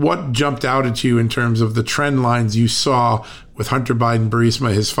what jumped out at you in terms of the trend lines you saw with Hunter Biden,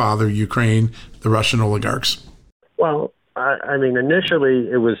 Burisma, his father, Ukraine, the Russian oligarchs? Well, I mean, initially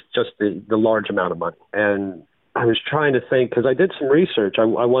it was just the large amount of money. And I was trying to think, because I did some research. I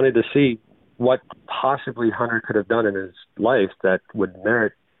wanted to see what possibly Hunter could have done in his life that would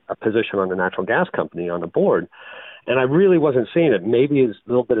merit a position on the natural gas company on the board. And I really wasn't seeing it. Maybe it's a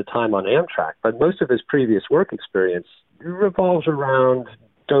little bit of time on Amtrak, but most of his previous work experience revolves around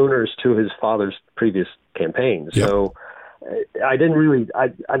donors to his father's previous campaigns. Yep. So I didn't really,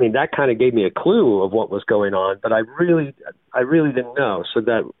 I mean, that kind of gave me a clue of what was going on, but I really didn't know. So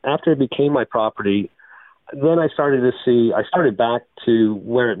that after it became my property, then I started back to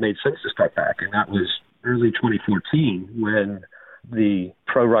where it made sense to start back. And that was early 2014 when the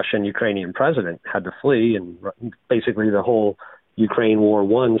pro-Russian Ukrainian president had to flee, and basically the whole Ukraine War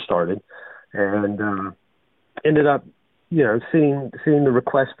I started, and ended up, seeing the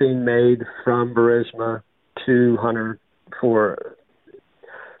request being made from Burisma to Hunter for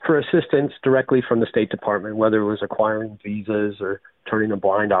assistance directly from the State Department, whether it was acquiring visas or turning a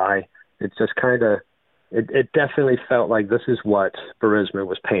blind eye. It just it definitely felt like this is what Burisma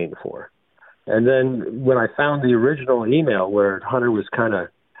was paying for. And then when I found the original email where Hunter was kind of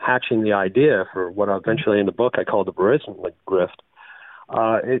hatching the idea for what eventually in the book I called the Burisma grift,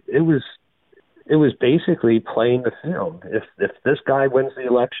 it was basically playing the field. If this guy wins the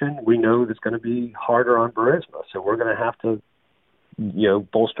election, we know it's going to be harder on Burisma, so we're going to have to,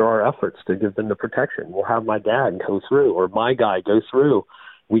 bolster our efforts to give them the protection. We'll have my dad go through, or my guy go through,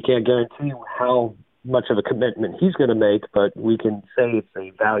 We can't guarantee how much of a commitment he's going to make, but we can say it's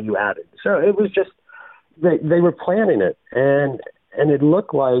a value added. So it was just, they were planning it, and it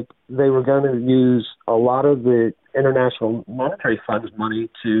looked like they were going to use a lot of the International Monetary Fund's money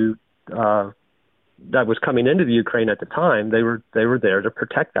to that was coming into the Ukraine at the time. They were there to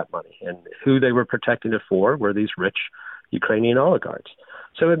protect that money, and who they were protecting it for were these rich Ukrainian oligarchs.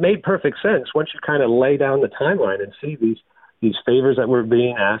 So it made perfect sense once you kind of lay down the timeline and see these favors that were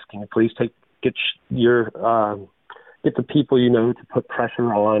being asked. Can you please get the people to put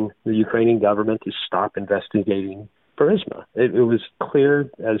pressure on the Ukrainian government to stop investigating Burisma. It was clear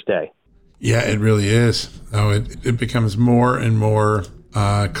as day. Yeah, it really is. It becomes more and more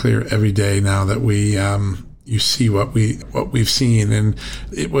clear every day now that you see what we've seen, and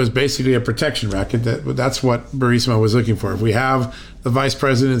it was basically a protection racket. That's what Burisma was looking for. If we have the vice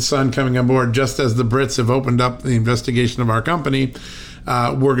president's son coming on board, just as the Brits have opened up the investigation of our company,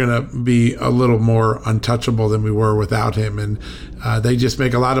 we're going to be a little more untouchable than we were without him. And they just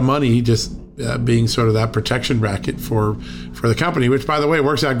make a lot of money just being sort of that protection racket for the company, which, by the way,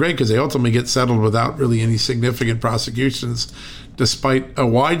 works out great because they ultimately get settled without really any significant prosecutions, despite a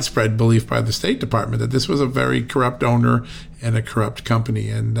widespread belief by the State Department that this was a very corrupt owner and a corrupt company.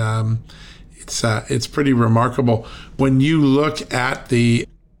 And it's pretty remarkable when you look at the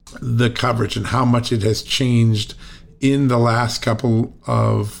coverage and how much it has changed in the last couple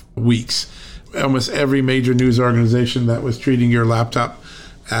of weeks. Almost every major news organization that was treating your laptop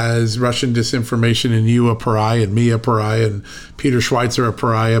as Russian disinformation and you a pariah and me a pariah and Peter Schweizer a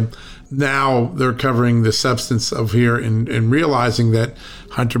pariah. Now they're covering the substance of here and realizing that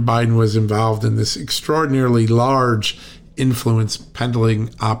Hunter Biden was involved in this extraordinarily large influence peddling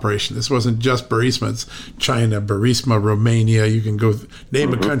operation. This wasn't just Burisma, it's China, Burisma, Romania. You can go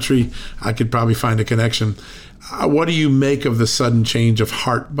name a country. I could probably find a connection. What do you make of the sudden change of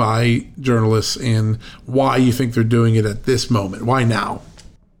heart by journalists and why you think they're doing it at this moment? Why now?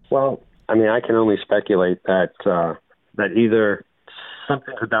 Well, I mean, I can only speculate that either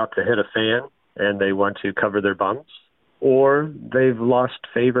something's about to hit a fan and they want to cover their bums, or they've lost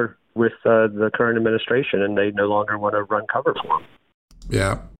favor with the current administration and they no longer want to run cover for them.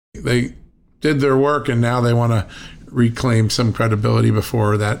 Yeah, they did their work and now they want to reclaim some credibility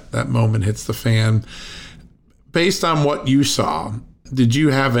before that moment hits the fan. Based on what you saw, did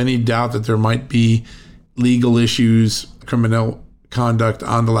you have any doubt that there might be legal issues, criminal conduct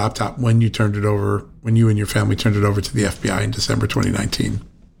on the laptop when you and your family turned it over to the FBI in December 2019?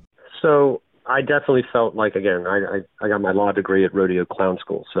 So I definitely felt like, again, I got my law degree at Rodeo Clown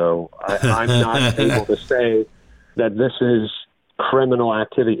School, so I'm not able to say that this is criminal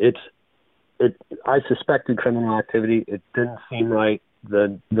activity. I suspected criminal activity. It didn't seem right.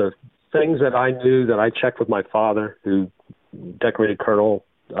 The things that I knew that I checked with my father, who decorated colonel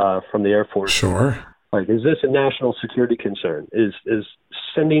from the Air Force. Sure. Like, is this a national security concern? Is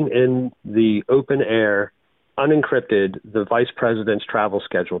sending in the open air, unencrypted, the vice president's travel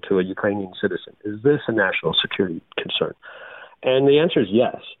schedule to a Ukrainian citizen, is this a national security concern? And the answer is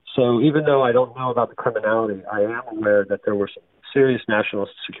yes. So even though I don't know about the criminality, I am aware that there were some serious national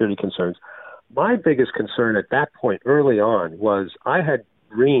security concerns. My biggest concern at that point early on was I had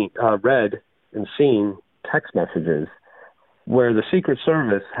read and seen text messages where the Secret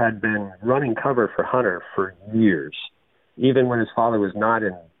Service had been running cover for Hunter for years, even when his father was not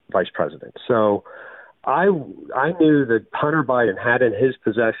in vice president. So I knew that Hunter Biden had in his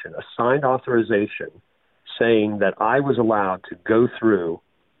possession a signed authorization saying that I was allowed to go through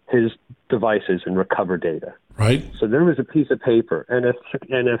his devices and recover data. Right. So there was a piece of paper, and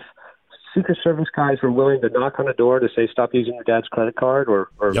if Secret Service guys were willing to knock on a door to say, stop using your dad's credit card or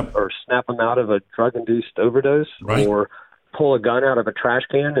snap him out of a drug-induced overdose, right, or pull a gun out of a trash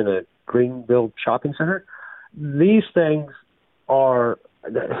can in a Greenville shopping center. These things are,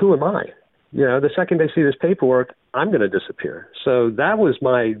 who am I? The second they see this paperwork, I'm going to disappear. So that was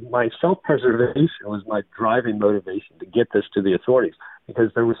my self-preservation was my driving motivation to get this to the authorities,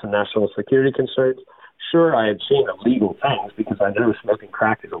 because there were some national security concerns. Sure, I had seen illegal things because I know smoking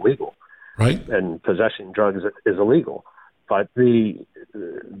crack is illegal. Right. And possessing drugs is illegal. But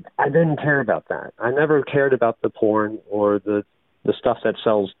I didn't care about that. I never cared about the porn or the stuff that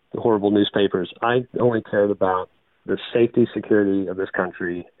sells horrible newspapers. I only cared about the safety, security of this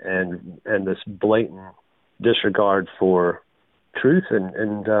country and this blatant disregard for truth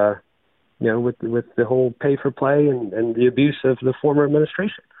and with the whole pay for play and the abuse of the former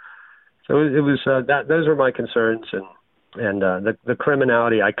administration. So it was that those are my concerns and the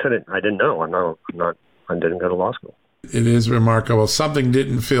criminality. I didn't know. I didn't go to law school. It is remarkable. Something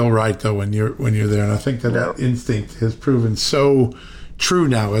didn't feel right though when you're there, and I think that instinct has proven so true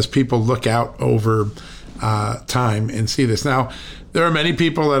now as people look out over time and see this. Now, there are many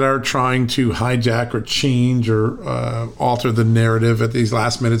people that are trying to hijack or change or alter the narrative at these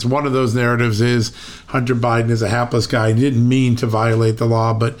last minutes. One of those narratives is Hunter Biden is a hapless guy. He didn't mean to violate the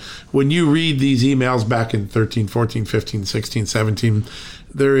law. But when you read these emails back in 13, 14, 15, 16, 17,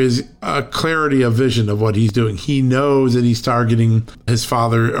 there is a clarity of vision of what he's doing. He knows that he's targeting his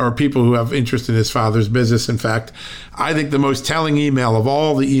father or people who have interest in his father's business. In fact, I think the most telling email of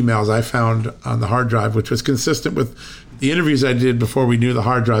all the emails I found on the hard drive, which was consistent with the interviews I did before we knew the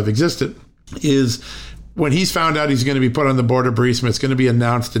hard drive existed, is when he's found out he's going to be put on the board of Burisma. It's going to be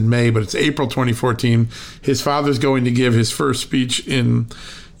announced in May, but it's April 2014. His father's going to give his first speech in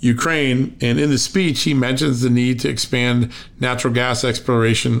Ukraine, and in the speech, he mentions the need to expand natural gas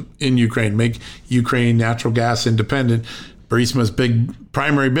exploration in Ukraine, make Ukraine natural gas independent. Burisma's big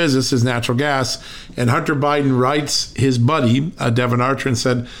primary business is natural gas, and Hunter Biden writes his buddy, Devon Archer, and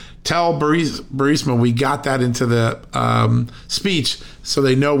said, tell Burisma we got that into the speech so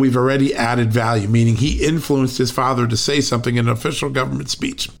they know we've already added value, meaning he influenced his father to say something in an official government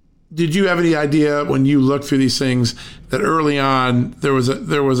speech. Did you have any idea when you looked through these things that early on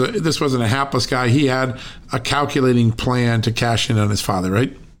this wasn't a hapless guy? He had a calculating plan to cash in on his father,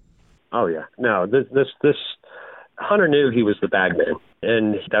 right? Oh yeah, no. This Hunter knew he was the bag man,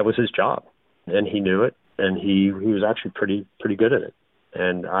 and that was his job, and he knew it, and he was actually pretty good at it.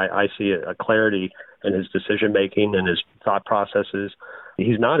 And I see a clarity in his decision making and his thought processes.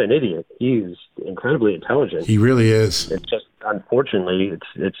 He's not an idiot. He's incredibly intelligent. He really is. It's just, unfortunately,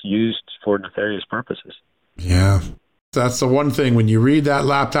 it's used for nefarious purposes. Yeah. That's the one thing. When you read that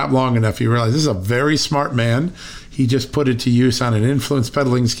laptop long enough, you realize this is a very smart man. He just put it to use on an influence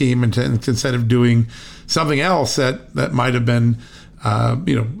peddling scheme instead of doing something else that might have been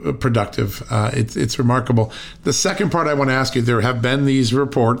productive. It's remarkable. The second part I want to ask you, there have been these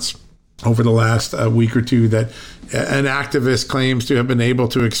reports over the last week or two that an activist claims to have been able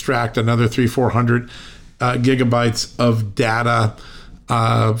to extract another 300-400 gigabytes of data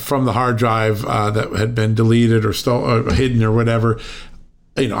from the hard drive that had been deleted or hidden or whatever.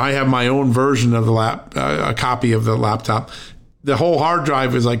 I have my own version of a copy of the laptop. The whole hard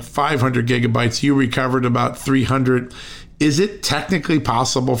drive is like 500 gigabytes. You recovered about 300. Is it technically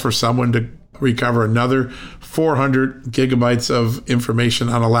possible for someone to recover another 400 gigabytes of information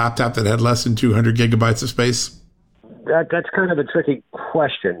on a laptop that had less than 200 gigabytes of space? That's kind of a tricky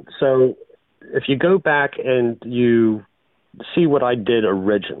question. So if you go back and you see what I did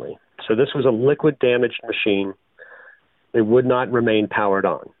originally. So this was a liquid damaged machine. It would not remain powered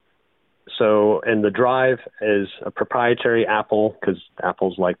on. So, and the drive is a proprietary Apple, because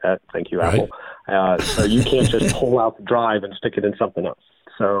Apple's like that. Thank you, right. Apple. So you can't just pull out the drive and stick it in something else.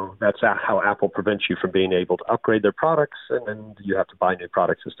 So that's how Apple prevents you from being able to upgrade their products, and then you have to buy new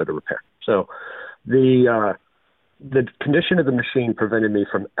products instead of repair. So the condition of the machine prevented me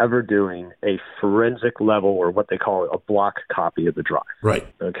from ever doing a forensic level, or what they call a block copy of the drive. Right.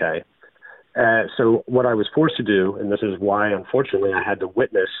 Okay. So what I was forced to do, and this is why, unfortunately, I had to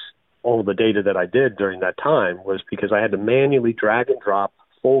witness all the data that I did during that time, was because I had to manually drag and drop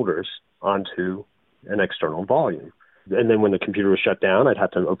folders onto an external volume. And then when the computer was shut down, I'd have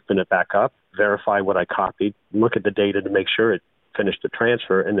to open it back up, verify what I copied, look at the data to make sure it finished the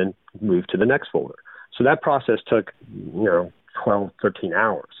transfer, and then move to the next folder. So that process took, 12, 13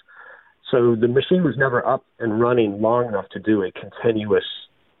 hours. So the machine was never up and running long enough to do a continuous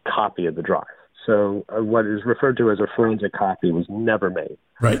copy of the drive. So what is referred to as a forensic copy was never made.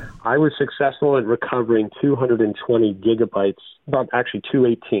 Right. I was successful at recovering 220 gigabytes, about actually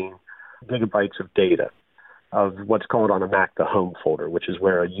 218 gigabytes of data of what's called on a Mac the home folder, which is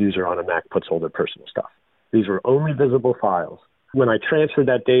where a user on a Mac puts all their personal stuff. These were only visible files. When I transferred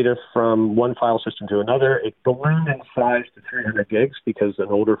that data from one file system to another, it ballooned in size to 300 gigs because an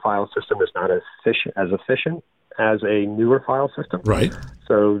older file system is not as efficient as a newer file system. Right.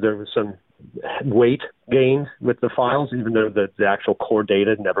 So there was some weight gained with the files, even though the actual core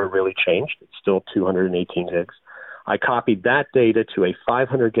data never really changed. It's still 218 gigs. I copied that data to a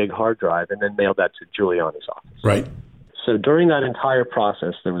 500 gig hard drive and then mailed that to Giuliani's office. Right. So during that entire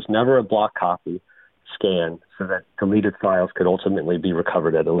process, there was never a block copy scan so that deleted files could ultimately be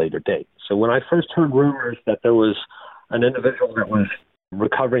recovered at a later date. So when I first heard rumors that there was an individual that was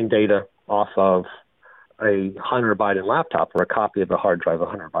recovering data off of a Hunter Biden laptop, or a copy of the hard drive of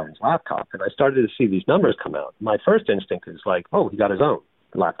Hunter Biden's laptop, and I started to see these numbers come out, my first instinct is like, oh, he got his own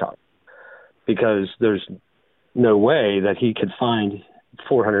laptop, because there's no way that he could find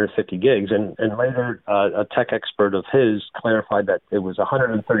 450 gigs. And later, a tech expert of his clarified that it was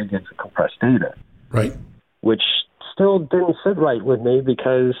 130 gigs of compressed data. Right. Which still didn't sit right with me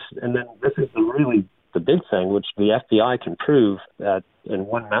because, and then this is the big thing, which the FBI can prove in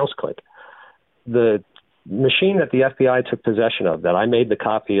one mouse click. The machine that the FBI took possession of, that I made the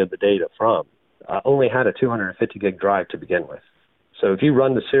copy of the data from, only had a 250 gig drive to begin with. So if you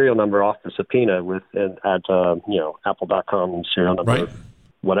run the serial number off the subpoena at Apple.com serial number, right,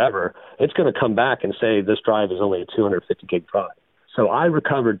 whatever, it's going to come back and say this drive is only a 250 gig drive. So I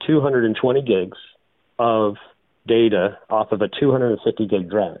recovered 220 gigs of data off of a 250 gig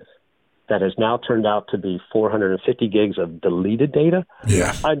drive that has now turned out to be 450 gigs of deleted data.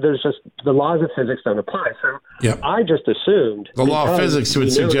 Yeah. There's just, the laws of physics don't apply. So yep. I just assumed the law of physics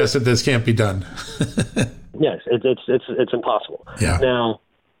would suggest that this can't be done. Yes, it's impossible. Yeah. Now,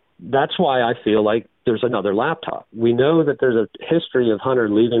 that's why I feel like there's another laptop. We know that there's a history of Hunter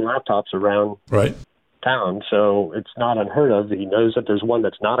leaving laptops around right. town, so it's not unheard of. He knows that there's one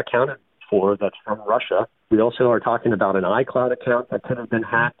that's not accounted for that's from Russia. We also are talking about an iCloud account that could have been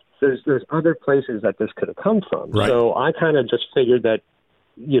hacked. There's other places that this could have come from. Right. So I kind of just figured that,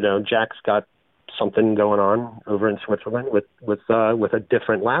 Jack's got something going on over in Switzerland with a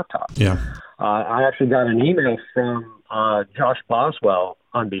different laptop. Yeah. I actually got an email from Josh Boswell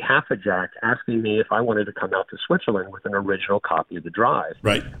on behalf of Jack asking me if I wanted to come out to Switzerland with an original copy of the drive.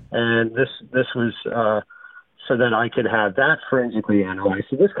 Right. And this was so that I could have that forensically analyzed.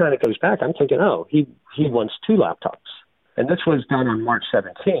 So this kind of goes back. I'm thinking, he wants two laptops. And this was done on March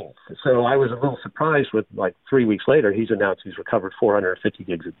 17th. So I was a little surprised with, 3 weeks later, he's announced he's recovered 450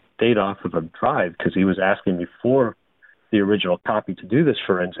 gigs of data off of a drive because he was asking me for the original copy to do this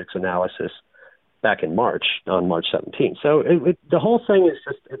forensics analysis back in March, on March 17th. So the whole thing is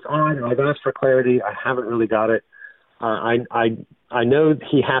just, it's odd. I've asked for clarity. I haven't really got it. I know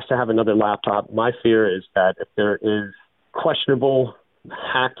he has to have another laptop. My fear is that if there is questionable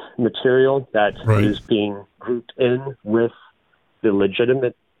hacked material that right. is being grouped in with the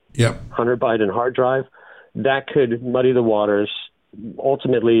legitimate yep. Hunter Biden hard drive, that could muddy the waters.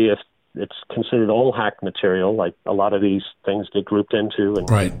 Ultimately, if it's considered all hacked material, like a lot of these things get grouped into and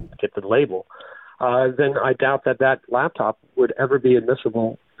right. get the label, then I doubt that laptop would ever be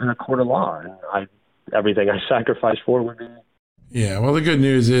admissible in a court of law. And everything I sacrificed for would be. Yeah, well, the good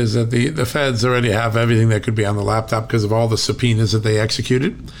news is that the feds already have everything that could be on the laptop because of all the subpoenas that they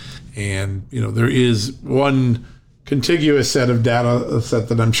executed. And, there is one contiguous set of data set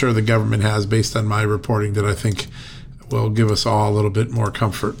that I'm sure the government has based on my reporting that I think will give us all a little bit more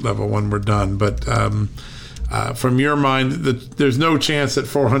comfort level when we're done. But from your mind, there's no chance that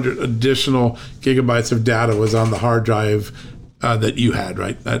 400 additional gigabytes of data was on the hard drive that you had,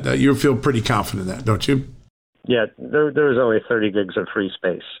 right? You feel pretty confident in that, don't you? Yeah, there's only 30 gigs of free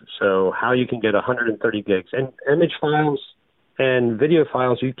space. So how you can get 130 gigs and image files and video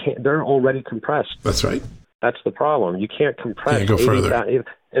files, they're already compressed. That's right. That's the problem. You can't compress. Can't go further.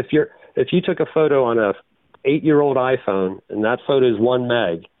 If you took a photo on a 8-year-old iPhone and that photo is 1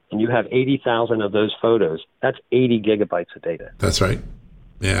 meg and you have 80,000 of those photos, that's 80 gigabytes of data. That's right.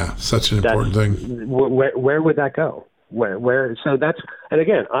 Yeah, such an important thing. Where would that go? Where? So that's, and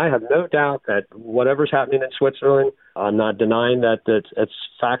again, I have no doubt that whatever's happening in Switzerland, I'm not denying that it's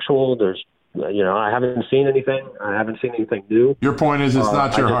factual. There's, I haven't seen anything. I haven't seen anything new. Your point is it's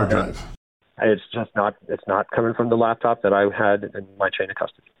not your hard drive. It's just not. It's not coming from the laptop that I had in my chain of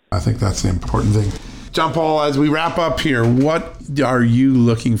custody. I think that's the important thing. John Paul, as we wrap up here, what are you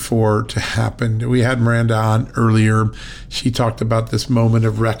looking for to happen? We had Miranda on earlier. She talked about this moment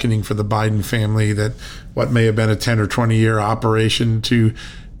of reckoning for the Biden family, that what may have been a 10 or 20 year operation to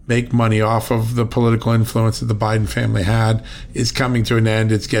make money off of the political influence that the Biden family had is coming to an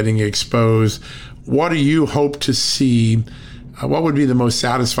end. It's getting exposed. What do you hope to see? What would be the most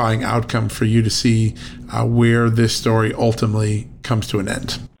satisfying outcome for you to see where this story ultimately comes to an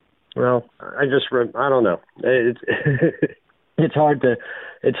end? Well, I don't know. It's hard to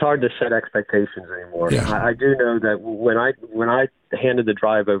set expectations anymore. Yeah. I do know that when I handed the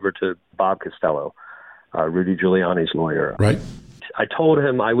drive over to Bob Costello, Rudy Giuliani's lawyer, right, I told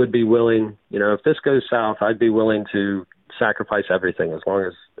him I would be willing, if this goes south, I'd be willing to sacrifice everything as long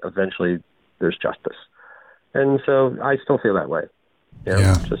as eventually there's justice. And so I still feel that way.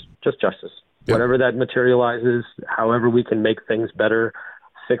 Just justice. Yep. Whatever that materializes, however we can make things better,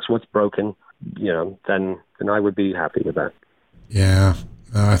 fix what's broken, then I would be happy with that. Yeah.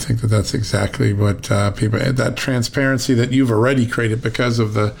 I think that's exactly what people, that transparency that you've already created because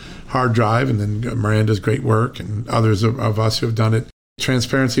of the hard drive and then Miranda's great work and others of us who have done it.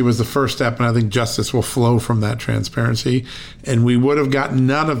 Transparency was the first step, and I think justice will flow from that transparency. And we would have gotten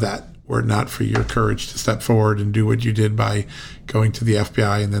none of that were it not for your courage to step forward and do what you did by going to the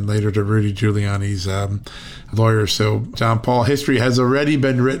FBI and then later to Rudy Giuliani's lawyer. So, John Paul, history has already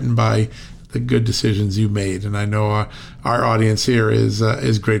been written by the good decisions you made. And I know our audience here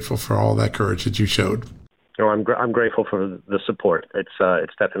is grateful for all that courage that you showed. No, I'm grateful for the support. It's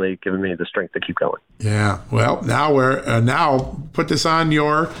definitely given me the strength to keep going. Yeah. Well, now now put this on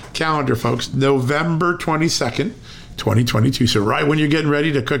your calendar, folks. November 22nd, 2022. So right when you're getting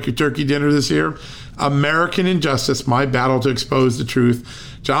ready to cook your turkey dinner this year, American Injustice: My Battle to Expose the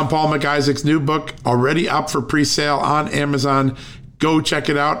Truth. John Paul McIsaac's new book already up for pre-sale on Amazon. Go check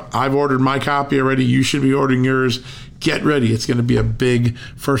it out. I've ordered my copy already. You should be ordering yours. Get ready. It's going to be a big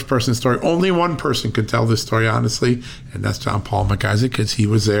first-person story. Only one person could tell this story, honestly, and that's John Paul McIsaac, because he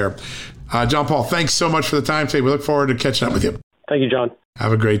was there. John Paul, thanks so much for the time today. We look forward to catching up with you. Thank you, John.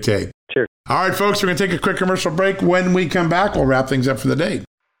 Have a great day. Cheers. All right, folks, we're going to take a quick commercial break. When we come back, we'll wrap things up for the day.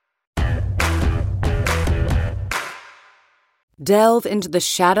 Delve into the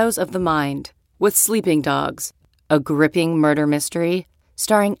shadows of the mind with Sleeping Dogs, a gripping murder mystery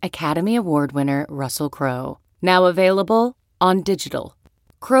starring Academy Award winner Russell Crowe. Now available on digital.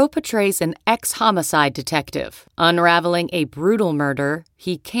 Crowe portrays an ex-homicide detective unraveling a brutal murder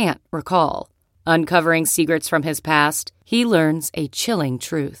he can't recall. Uncovering secrets from his past, he learns a chilling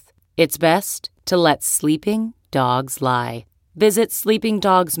truth. It's best to let sleeping dogs lie. Visit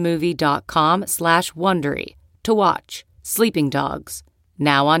sleepingdogsmovie.com/Wondery to watch Sleeping Dogs,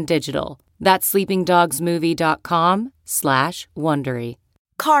 now on digital. That's sleepingdogsmovie.com/Wondery.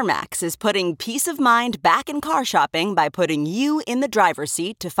 CarMax is putting peace of mind back in car shopping by putting you in the driver's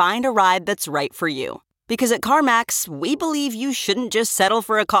seat to find a ride that's right for you. Because at CarMax, we believe you shouldn't just settle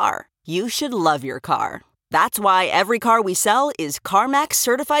for a car. You should love your car. That's why every car we sell is CarMax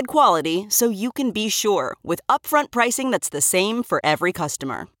certified quality, so you can be sure with upfront pricing that's the same for every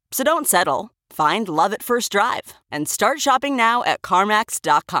customer. So don't settle. Find love at first drive and start shopping now at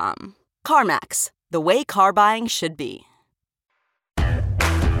CarMax.com. CarMax, the way car buying should be.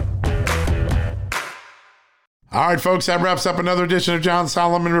 All right, folks, that wraps up another edition of John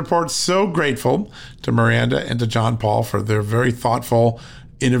Solomon Report. So grateful to Miranda and to John Paul for their very thoughtful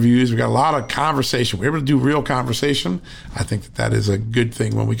interviews. We got a lot of conversation. We're able to do real conversation. I think that is a good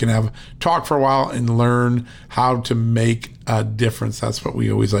thing when we can have talk for a while and learn how to make a difference. That's what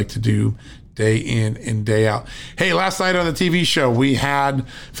we always like to do, day in and day out. Hey, last night on the TV show, we had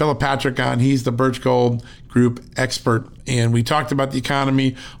Philip Patrick on. He's the Birch Gold Group expert, and we talked about the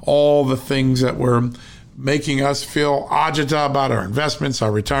economy, all the things that were making us feel agita about our investments,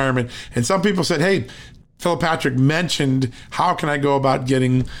 our retirement. And some people said, hey, Philip Patrick mentioned, how can I go about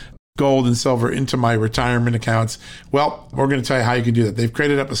getting gold and silver into my retirement accounts? Well, we're going to tell you how you can do that. They've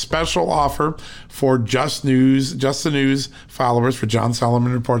created up a special offer for Just the News followers, for John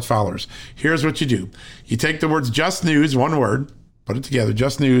Solomon Reports followers. Here's what you do. You take the words Just News, one word, put it together,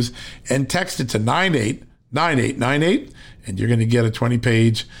 Just News, and text it to 989898, and you're going to get a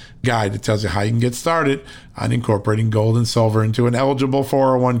 20-page guide that tells you how you can get started on incorporating gold and silver into an eligible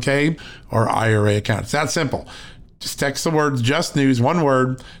 401k or IRA account. It's that simple. Just text the words Just News, one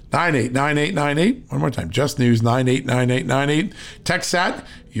word, 989898. One more time, Just News, 989898. Text that.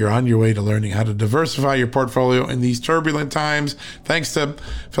 You're on your way to learning how to diversify your portfolio in these turbulent times. Thanks to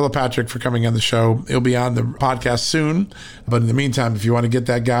Philip Patrick for coming on the show. He'll be on the podcast soon. But in the meantime, if you want to get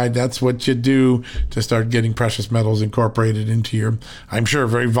that guide, that's what you do to start getting precious metals incorporated into your, I'm sure,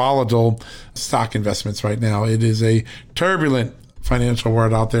 very volatile stock investments right now. It is a turbulent financial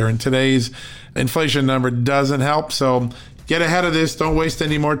world out there, and today's inflation number doesn't help. So get ahead of this. Don't waste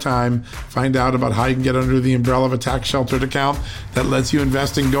any more time. Find out about how you can get under the umbrella of a tax-sheltered account that lets you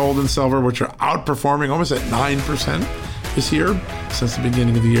invest in gold and silver, which are outperforming almost at 9% this year since the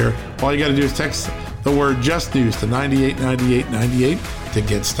beginning of the year. All you got to do is text the word Just News to 989898 to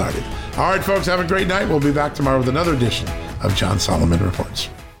get started. All right, folks, have a great night. We'll be back tomorrow with another edition of John Solomon Reports.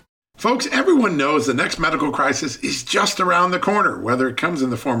 Folks, everyone knows the next medical crisis is just around the corner, whether it comes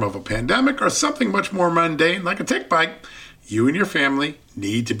in the form of a pandemic or something much more mundane like a tick bite. You and your family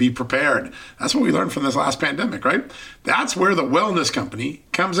need to be prepared. That's what we learned from this last pandemic, right? That's where the Wellness Company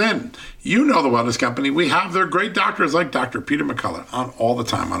comes in. You know the Wellness Company. We have their great doctors like Dr. Peter McCullough on all the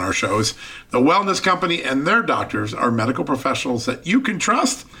time on our shows. The Wellness Company and their doctors are medical professionals that you can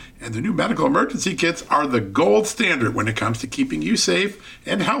trust, and the new medical emergency kits are the gold standard when it comes to keeping you safe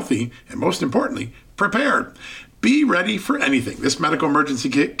and healthy, and most importantly, prepared. Be ready for anything. This medical emergency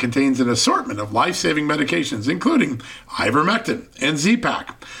kit contains an assortment of life-saving medications, including ivermectin and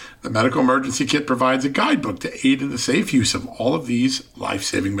Z-Pak. The Medical Emergency Kit provides a guidebook to aid in the safe use of all of these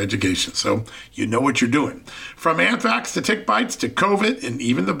life-saving medications, so you know what you're doing. From anthrax to tick bites to COVID and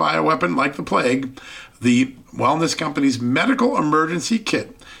even the bioweapon like the plague, the Wellness Company's Medical Emergency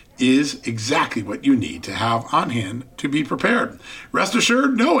Kit is exactly what you need to have on hand to be prepared. Rest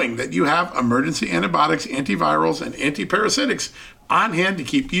assured knowing that you have emergency antibiotics, antivirals, and antiparasitics on hand to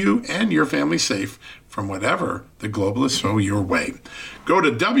keep you and your family safe from whatever the globalists throw your way. Go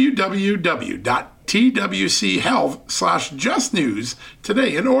to www.twchealth/justnews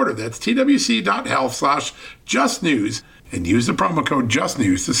today and order. That's twc.health/justnews and use the promo code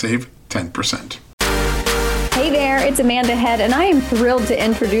JUSTNEWS to save 10%. Hey there, it's Amanda Head, and I am thrilled to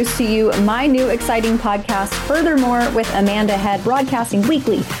introduce to you my new exciting podcast, Furthermore with Amanda Head, broadcasting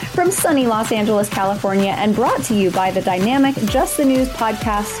weekly from sunny Los Angeles, California, and brought to you by the dynamic Just the News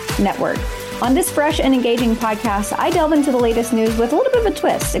Podcast Network. On this fresh and engaging podcast, I delve into the latest news with a little bit of a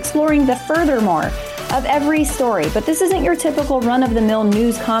twist, exploring the furthermore of every story. But this isn't your typical run-of-the-mill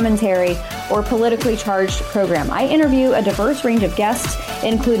news commentary or politically charged program. I interview a diverse range of guests,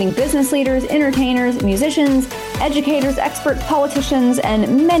 including business leaders, entertainers, musicians, educators, expert politicians,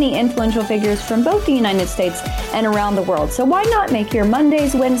 and many influential figures from both the United States and around the world. So why not make your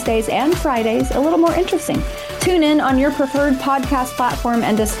Mondays, Wednesdays, and Fridays a little more interesting? Tune in on your preferred podcast platform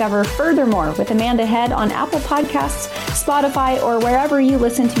and discover Furthermore with Amanda Head on Apple Podcasts, Spotify, or wherever you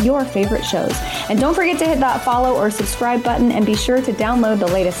listen to your favorite shows. And don't forget to hit that follow or subscribe button and be sure to download the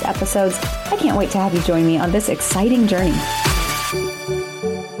latest episodes. I can't wait to have you join me on this exciting journey.